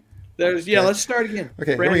beginning. Let's start again.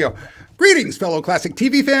 Okay, here we go. Greetings, fellow classic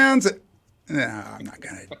TV fans. No, I'm not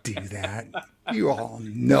going to do that. You all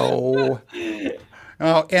know.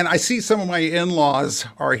 And I see some of my in-laws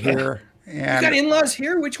are here. And you got in-laws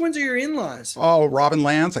here? Which ones are your in-laws? Oh, Robin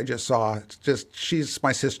Lance, I just saw. She's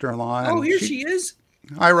my sister-in-law. Oh, here she is.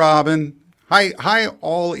 Hi, Robin. Hi,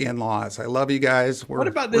 all in-laws. I love you guys. What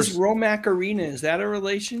about this Romac Arena? Is that a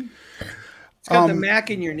relation? It's got the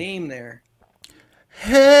Mac in your name there.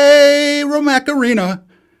 Hey, Romac Arena.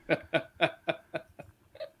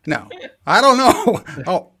 No, I don't know.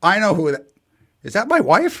 Oh, I know who that is. That my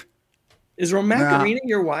wife? Is Romac Arena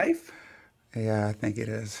your wife? Yeah, I think it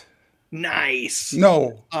is. Nice.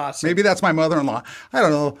 No. Awesome. Maybe that's my mother-in-law. I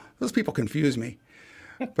don't know. Those people confuse me.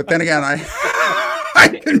 But then again,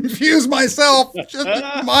 I confuse myself just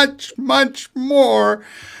much more.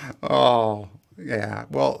 Oh, yeah.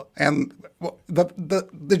 Well, and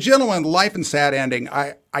the gentleman, life and sad ending.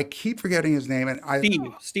 I keep forgetting his name, and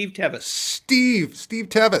Steve Tevis. Steve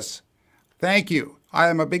Tevis. Thank you. I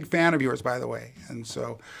am a big fan of yours, by the way. And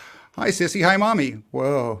so, hi, sissy. Hi, mommy.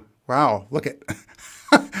 Whoa. Wow. Look at.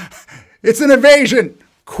 It's an invasion.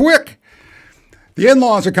 Quick. The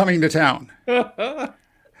in-laws are coming to town.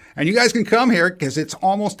 And you guys can come here because it's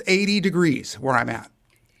almost 80 degrees where I'm at.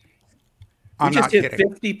 I'm not kidding.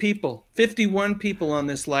 50 people, 51 people on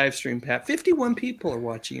this live stream, Pat. 51 people are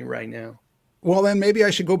watching you right now. Well, then maybe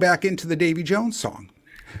I should go back into the Davy Jones song.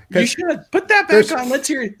 You should. Put that back on. Let's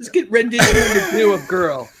hear it. Let's get rendition number 2 of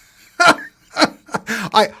Girl.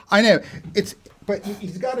 I know. But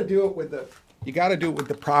he's got to do it with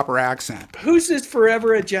the proper accent. Who's this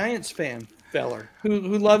forever a Giants fan feller who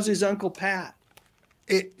loves his Uncle Pat?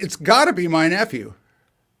 It's got to be my nephew.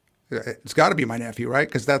 It's got to be my nephew, right?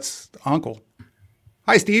 Because that's uncle.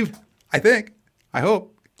 Hi, Steve. I think. I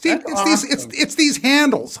hope. See, it's these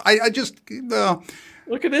handles. I just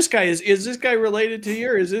look at this guy. Is this guy related to you,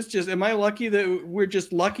 or is this just? Am I lucky that we're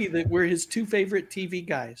just lucky that we're his 2 favorite TV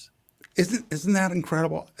guys? Isn't that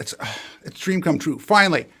incredible? It's dream come true.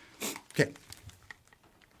 Finally. Okay.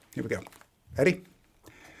 Here we go. Ready?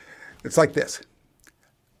 It's like this.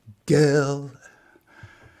 Girl,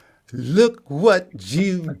 look what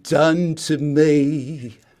you've done to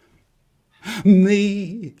me.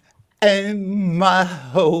 Me and my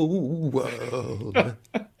whole world.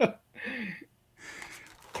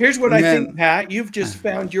 Here's what I think, Pat. You've just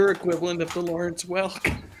found your equivalent of the Lawrence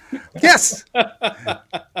Welk. Yes.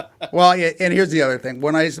 Well, yeah, and here's the other thing.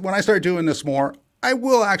 When I start doing this more, I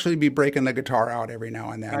will actually be breaking the guitar out every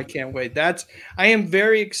now and then. I can't wait. I am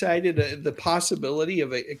very excited. The possibility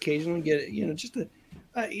of occasionally get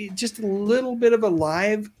just a little bit of a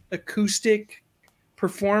live acoustic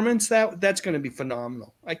performance that's going to be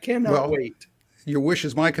phenomenal. I cannot wait. Your wish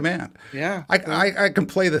is my command. Yeah, I can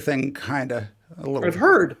play the thing kind of a little.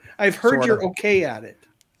 I've heard you're okay at it.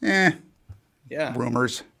 Yeah.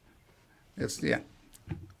 Rumors. It's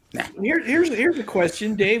Nah. Here's a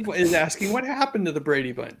question. Dave is asking, what happened to the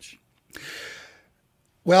Brady Bunch?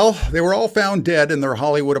 Well, they were all found dead in their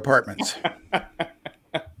Hollywood apartments.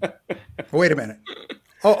 Wait a minute.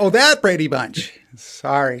 Oh, that Brady Bunch.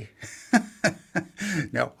 Sorry.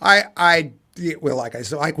 No, like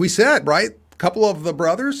we said, right? A couple of the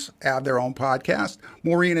brothers have their own podcast.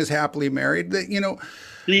 Maureen is happily married.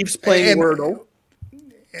 Steve's playing Wordle.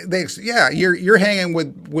 You're hanging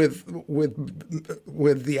with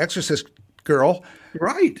the Exorcist girl,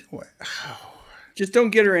 right? Just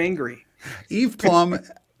don't get her angry. Eve Plum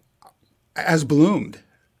has bloomed.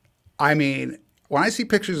 I mean, when I see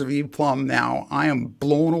pictures of Eve Plum now, I am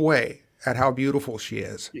blown away at how beautiful she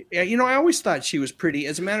is. Yeah, I always thought she was pretty.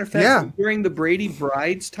 As a matter of fact, during the Brady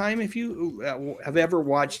Brides time, if you have ever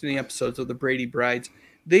watched any episodes of the Brady Brides,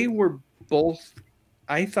 they were both.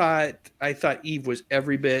 I thought Eve was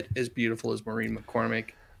every bit as beautiful as Maureen McCormick.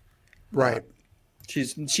 Right.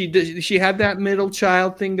 She had that middle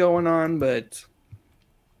child thing going on, but.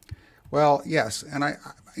 Well, yes, and I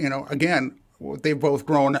again, what they've both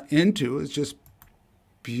grown into is just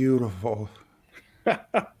beautiful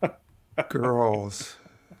girls.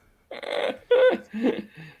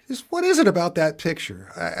 Just what is it about that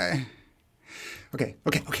picture? Okay,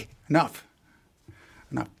 enough.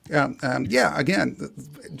 Again,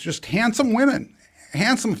 just handsome women,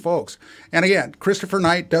 handsome folks. And again, Christopher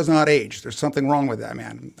Knight does not age. There's something wrong with that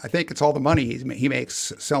man. I think it's all the money he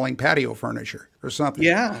makes selling patio furniture or something.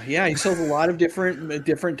 Yeah. He sells a lot of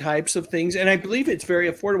different types of things. And I believe it's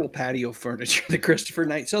very affordable patio furniture that Christopher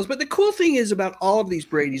Knight sells. But the cool thing is about all of these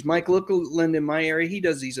Bradys, Mike Lickland in my area, he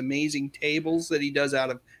does these amazing tables that he does out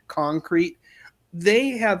of concrete.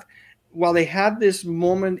 While they have this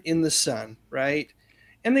moment in the sun, right?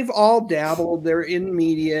 and they've all dabbled. They're in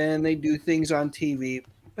media and they do things on TV,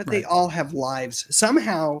 but they all have lives.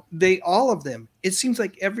 Somehow all of them, it seems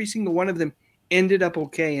like every single one of them ended up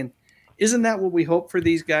okay. And isn't that what we hope for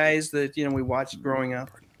these guys that, you know, we watched growing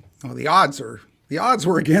up? Well, the odds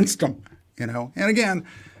were against them, you know. And again,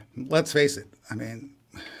 let's face it. I mean,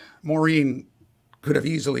 Maureen could have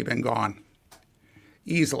easily been gone.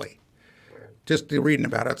 Easily. Just reading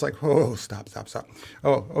about it, it's like, oh, stop.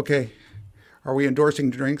 Oh, okay. Are we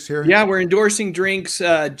endorsing drinks here? Yeah, we're endorsing drinks.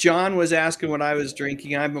 John was asking what I was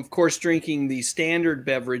drinking. I'm, of course, drinking the standard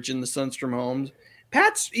beverage in the Sundstrom homes.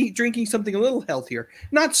 Pat's drinking something a little healthier.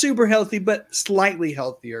 Not super healthy, but slightly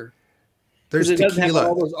healthier. There's it tequila. Doesn't have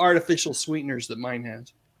all those artificial sweeteners that mine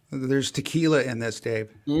has. There's tequila in this, Dave.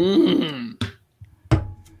 Even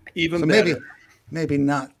so better. Maybe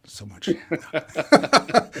not so much.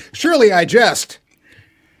 Surely I jest.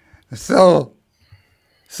 So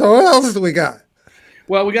what else do we got?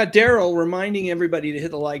 Well, we got Daryl reminding everybody to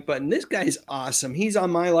hit the like button. This guy's awesome. He's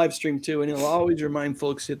on my live stream too, and he'll always remind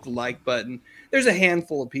folks to hit the like button. There's a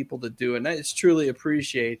handful of people that do it, and I just truly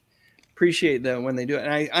appreciate them when they do it.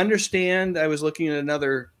 And I understand, I was looking at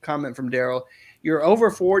another comment from Daryl. You're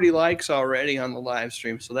over 40 likes already on the live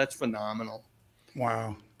stream, so that's phenomenal.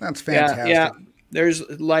 Wow, that's fantastic. Yeah. There's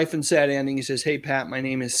Life and Sad Ending. He says, hey, Pat, my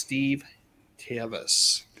name is Steve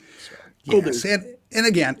Tevis. So, cool yes, dude. and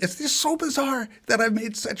again, it's just so bizarre that I've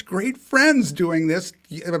made such great friends doing this.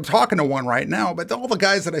 I'm talking to one right now, but all the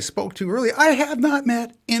guys that I spoke to earlier, I have not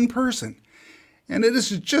met in person. And it is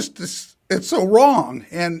just, it's so wrong.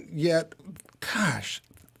 And yet, gosh,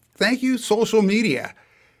 thank you, social media,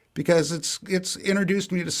 because it's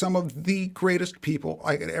introduced me to some of the greatest people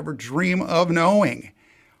I could ever dream of knowing,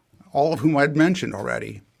 all of whom I'd mentioned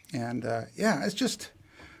already. And yeah, it's just,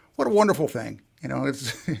 what a wonderful thing. You know,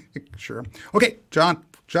 it's sure. Okay, John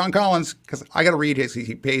Collins, because I got to read his,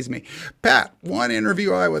 he pays me. Pat, one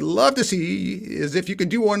interview I would love to see is if you could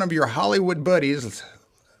do one of your Hollywood buddies,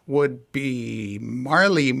 would be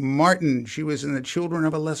Marley Martin. She was in The Children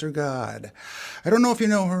of a Lesser God. I don't know if you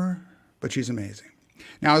know her, but she's amazing.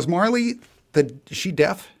 Now, is Marley, is she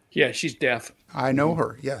deaf? Yeah, she's deaf. I know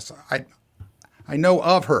her, yes. I know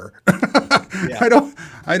of her. Yeah.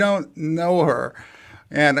 I don't know her.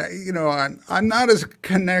 And, you know, I'm not as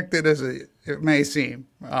connected as it may seem.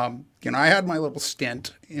 You know, I had my little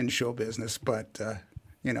stint in show business, but,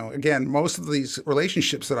 you know, again, most of these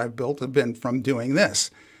relationships that I've built have been from doing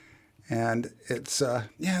this. And it's,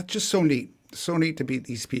 yeah, it's just so neat. So neat to meet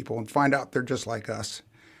these people and find out they're just like us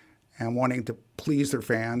and wanting to please their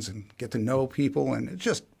fans and get to know people. And it's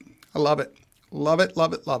just, I love it. Love it,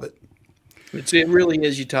 love it, love it. It really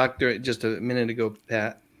is. You talked just a minute ago,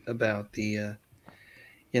 Pat, about the,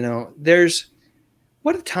 you know,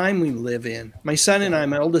 what a time we live in. My son and I,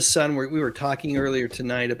 my oldest son, we were talking earlier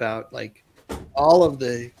tonight about like all of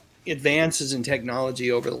the advances in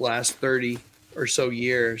technology over the last 30 or so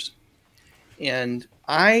years. And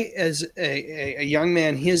I, as a young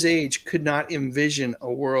man his age, could not envision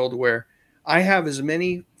a world where I have as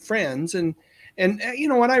many friends. And you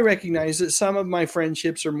know what, I recognize that some of my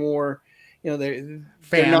friendships are more, you know,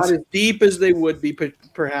 they're not as deep as they would be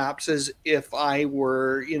perhaps as if I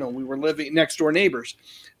were, you know, we were living next door neighbors.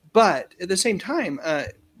 But at the same time,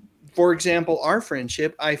 for example, our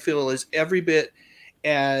friendship, I feel, is every bit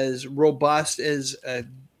as robust as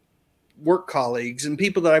work colleagues and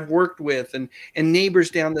people that I've worked with and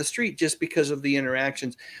neighbors down the street just because of the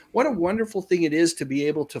interactions. What a wonderful thing it is to be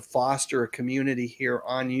able to foster a community here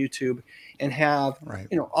on YouTube and have,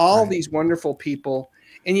 you know, all these wonderful people.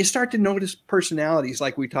 And you start to notice personalities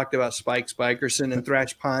like we talked about Spike Spikerson and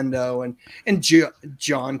Thrash Pondo and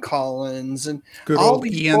John Collins and good all old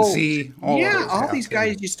these ENC. all these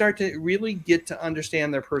guys, you start to really get to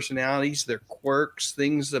understand their personalities, their quirks,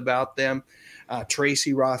 things about them.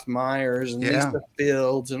 Tracy Roth Myers and Lisa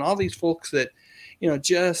Fields and all these folks that, you know,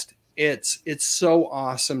 just it's so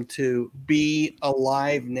awesome to be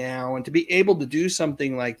alive now and to be able to do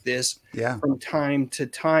something like this from time to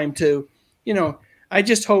time to, you know, I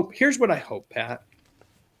just hope, here's what I hope, Pat.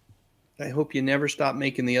 I hope you never stop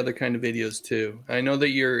making the other kind of videos too. I know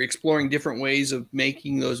that you're exploring different ways of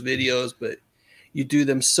making those videos, but you do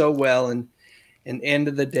them so well. And end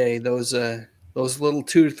of the day, those little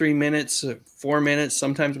 2 to 3 minutes, 4 minutes,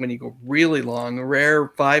 sometimes when you go really long, rare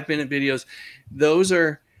 5-minute videos, those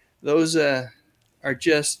are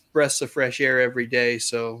just breaths of fresh air every day.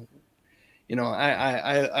 So, you know,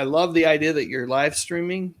 I love the idea that you're live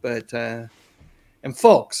streaming, but, and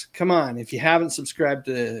folks, come on, if you haven't subscribed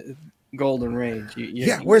to Golden Rage,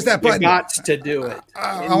 where's that button? You got to do it.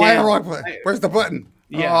 Where's the button?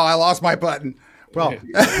 Yeah. Oh, I lost my button. Well,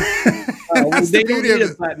 they don't need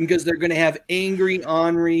a button because they're going to have angry,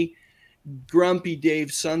 ornery, grumpy Dave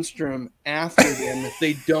Sundstrom after them. If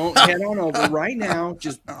they don't, head on over right now.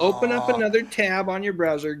 Just open up another tab on your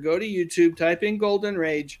browser. Go to YouTube. Type in Golden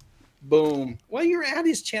Rage. Boom. Well, you're at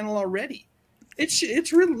his channel already. It's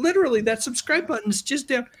literally that subscribe button's just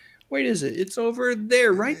down. Wait, is it? It's over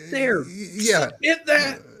there, right there. Yeah. Hit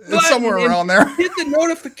that. It's somewhere around there. Hit the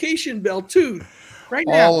notification bell too. Right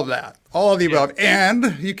now. All of that. All of the above.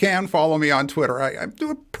 And you can follow me on Twitter. I'm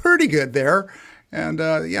doing pretty good there. And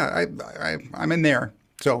yeah, I'm in there.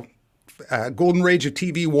 So Golden Rage of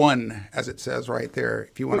TV 1, as it says right there,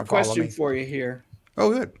 if you want to follow me. Question for you here.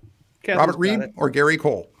 Oh, good. Kevin's Robert Reed or Gary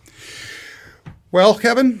Cole? Well,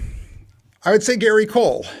 Kevin, I would say Gary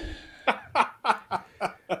Cole.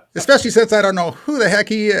 Especially since I don't know who the heck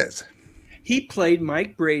he is. He played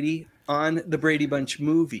Mike Brady on the Brady Bunch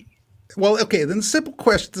movie. Well, okay, then the simple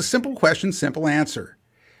question, simple answer.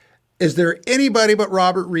 Is there anybody but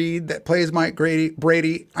Robert Reed that plays Mike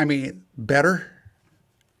Brady, I mean, better?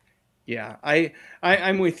 Yeah,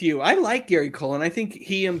 I'm with you. I like Gary Cole, and I think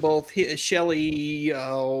he and both Shelley,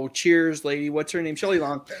 Cheers lady, what's her name? Shelley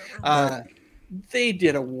Long. They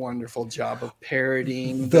did a wonderful job of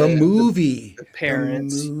parodying the movie. The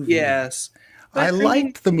parents. The movie. Yes. But, I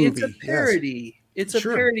liked the movie. It's a parody. Yes. It's a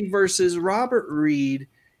sure. parody versus Robert Reed.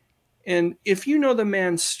 And if you know the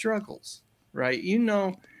man's struggles, right? You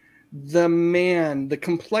know the man, the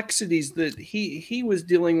complexities that he was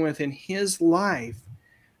dealing with in his life,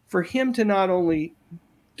 for him to not only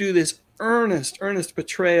do this earnest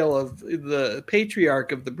portrayal of the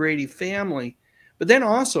patriarch of the Brady family, but then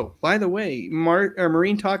also, by the way,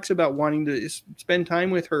 Maureen talks about wanting to spend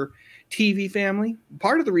time with her TV family.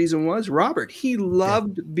 Part of the reason was Robert. He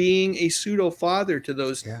loved being a pseudo father to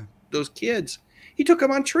those kids. He took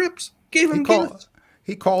them on trips, gave them gifts.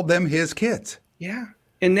 He called them his kids. Yeah.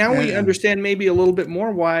 And now we understand maybe a little bit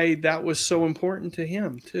more why that was so important to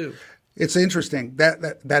him too. It's interesting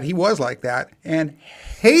that he was like that and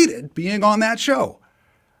hated being on that show.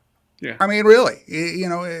 Yeah. I mean, really, you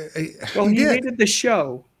know. Well, he hated the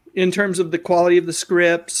show in terms of the quality of the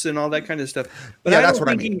scripts and all that kind of stuff. But I don't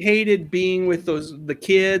think he hated being with the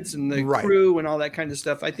kids and the crew and all that kind of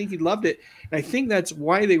stuff. I think he loved it. And I think that's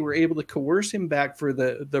why they were able to coerce him back for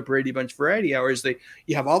the Brady Bunch Variety Hours.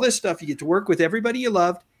 You have all this stuff. You get to work with everybody you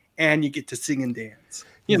loved, and you get to sing and dance.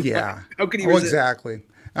 You know, yeah. How could he resist? Exactly.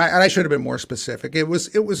 And I should have been more specific. It was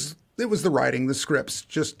the writing, the scripts.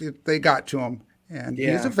 Just they got to him. And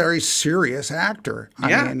he's a very serious actor.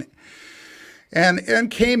 I mean,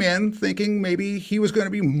 and came in thinking maybe he was going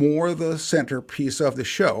to be more the centerpiece of the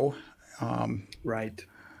show. Right.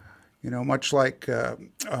 You know, much like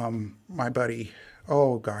my buddy,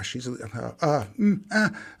 oh gosh, he's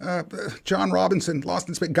John Robinson, Lost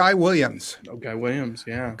in Space, Guy Williams. Oh, Guy Williams,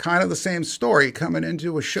 yeah. Kind of the same story, coming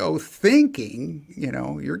into a show thinking, you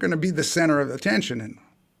know, you're going to be the center of attention. And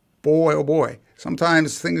boy, oh boy,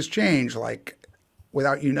 sometimes things change, like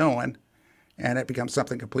without you knowing, and it becomes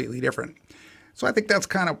something completely different. So I think that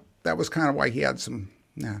was kind of why he had some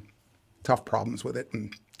tough problems with it.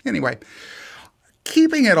 And anyway,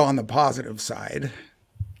 keeping it on the positive side,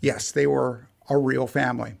 yes, they were a real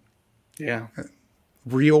family. Yeah.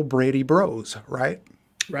 Real Brady Bros, right?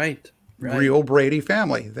 Right. Real Brady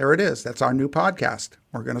Family. There it is. That's our new podcast.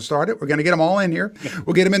 We're going to start it. We're going to get them all in here.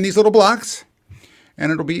 We'll get them in these little blocks,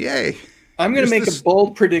 and it'll be, yay. I'm going to make a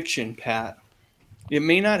bold prediction, Pat. It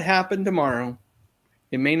may not happen tomorrow.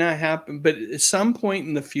 It may not happen, but at some point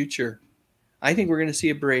in the future, I think we're going to see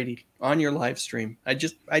a Brady on your live stream. I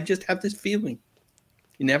just have this feeling.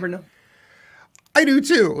 You never know. I do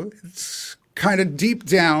too. It's kind of deep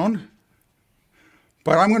down,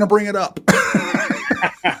 but I'm going to bring it up.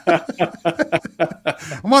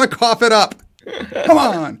 I'm going to cough it up. Come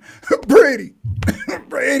on, Brady,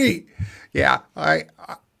 Brady. Yeah, I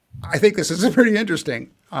think this is pretty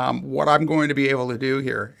interesting. What I'm going to be able to do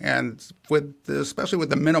here, and especially with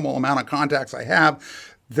the minimal amount of contacts I have,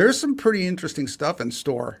 there's some pretty interesting stuff in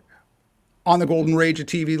store on the Golden Rage of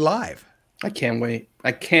TV Live. I can't wait.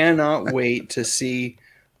 I cannot wait to see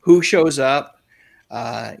who shows up,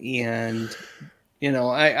 and you know,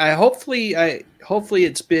 I hopefully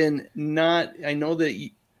it's been not. I know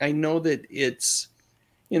that it's.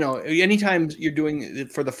 You know, anytime you're doing it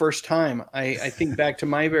for the first time, I think back to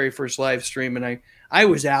my very first live stream, and I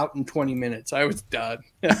was out in 20 minutes. I was done.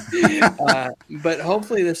 But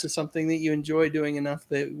hopefully this is something that you enjoy doing enough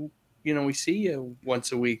that, you know, we see you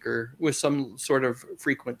once a week or with some sort of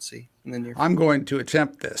frequency. And then I'm going to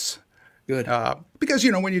attempt this. Good. Because,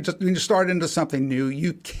 you know, when you start into something new,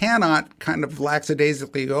 you cannot kind of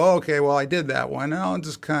lackadaisically go, oh, okay, well, I did that one. I'll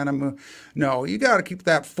just kind of move. No, you got to keep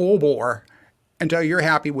that full bore until you're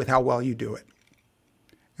happy with how well you do it.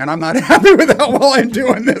 And I'm not happy with how well I'm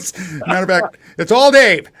doing this. Matter of fact, it's all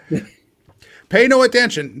Dave. Pay no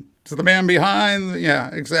attention to the man behind. Yeah,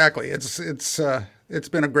 exactly. It's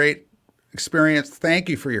been a great experience. Thank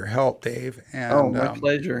you for your help, Dave. And, my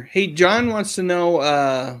pleasure. Hey, John wants to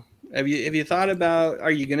know, have you thought about,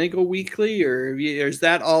 are you going to go weekly, or is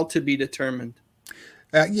that all to be determined?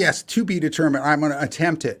 Yes, to be determined. I'm going to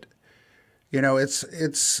attempt it. You know,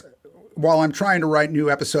 it's while I'm trying to write new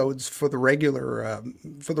episodes for the regular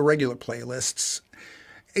playlists.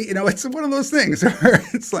 You know, it's one of those things where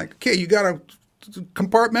it's like, okay, you got to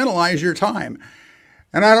compartmentalize your time,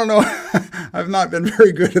 and I don't know. I've not been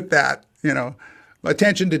very good at that. You know.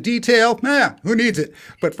 Attention to detail, who needs it?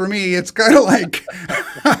 But for me, it's kind of like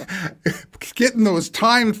getting those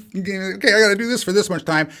time. Okay, I got to do this for this much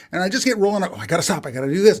time, and I just get rolling. Oh, I got to stop. I got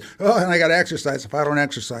to do this. Oh, and I got to exercise. If I don't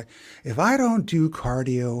exercise, if I don't do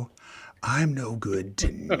cardio, I'm no good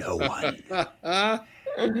to no one.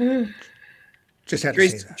 Just had to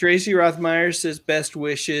say that. Tracy Rothmeyer says best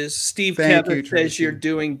wishes. Steve Kevin says you're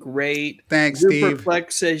doing great. Thanks, Steve.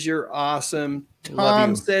 Superflex says you're awesome.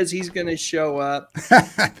 Tom says he's going to show up.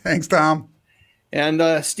 Thanks, Tom.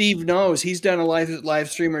 And Steve knows he's done a live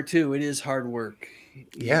stream or two. It is hard work.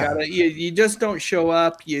 Yeah, you just don't show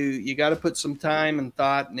up. You got to put some time and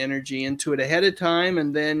thought and energy into it ahead of time,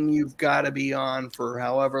 and then you've got to be on for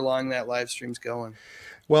however long that live stream's going.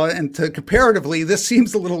 Well, and comparatively, this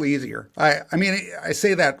seems a little easier. I mean, I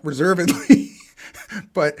say that reservedly,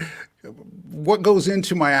 but what goes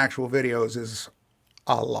into my actual videos is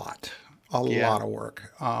a lot of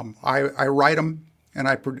work. I write them and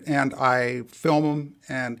I film them,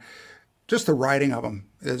 and just the writing of them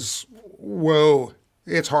is, whoa,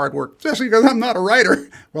 it's hard work, especially because I'm not a writer.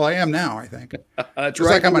 Well, I am now, I think. It's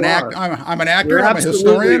right. Like I'm an actor. You're I'm a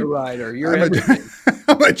historian. A writer. You're everything.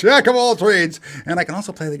 I'm a jack of all trades, and I can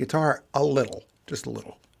also play the guitar just a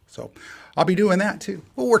little. So I'll be doing that too.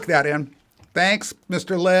 We'll work that in. Thanks,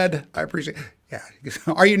 Mr. Led. I appreciate it.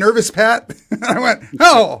 Yeah. Are you nervous, Pat? I went,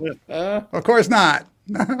 no, of course not.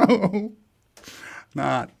 No,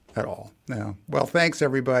 not at all. No. Well, thanks,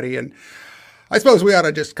 everybody. And I suppose we ought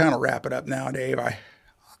to just kind of wrap it up now, Dave.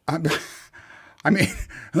 I mean,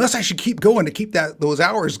 unless I should keep going to keep those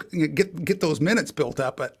hours, get those minutes built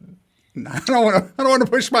up, but I don't want to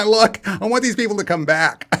push my luck. I want these people to come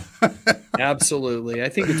back. Absolutely. I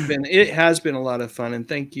think it has been a lot of fun, and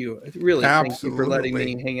thank you. Really, thank you for letting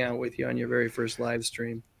me hang out with you on your very first live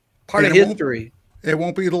stream. Part of history. It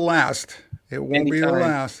won't be the last. It won't be the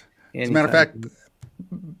last. As a matter of fact,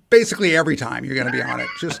 basically every time you're going to be on it,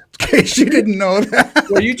 just in case you didn't know that.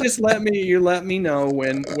 Well, you just let me know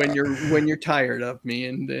when you're tired of me,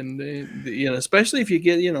 and you know, especially if you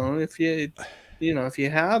get, if you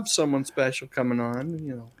have someone special coming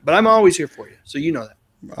on, but I'm always here for you. So you know that.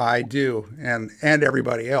 I do. And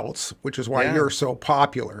everybody else, which is why you're so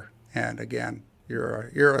popular. And again,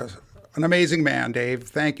 you're an amazing man, Dave.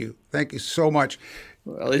 Thank you. Thank you so much.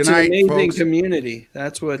 Well, it's an amazing community.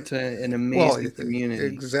 That's what an amazing community.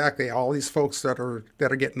 Exactly. All these folks that are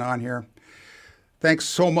getting on here. Thanks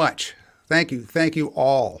so much. Thank you. Thank you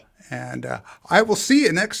all. And I will see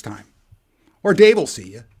you next time. Or Dave will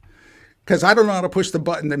see you. Because I don't know how to push the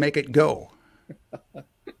button to make it go.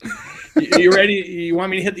 You ready? You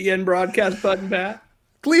want me to hit the end broadcast button, Pat?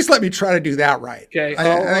 At least let me try to do that right. Okay.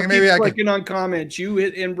 I'll maybe keep clicking on comments. You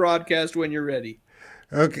hit end broadcast when you're ready.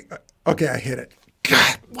 Okay. Okay, I hit it.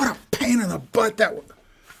 God, what a pain in the butt that was.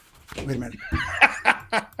 Wait a minute.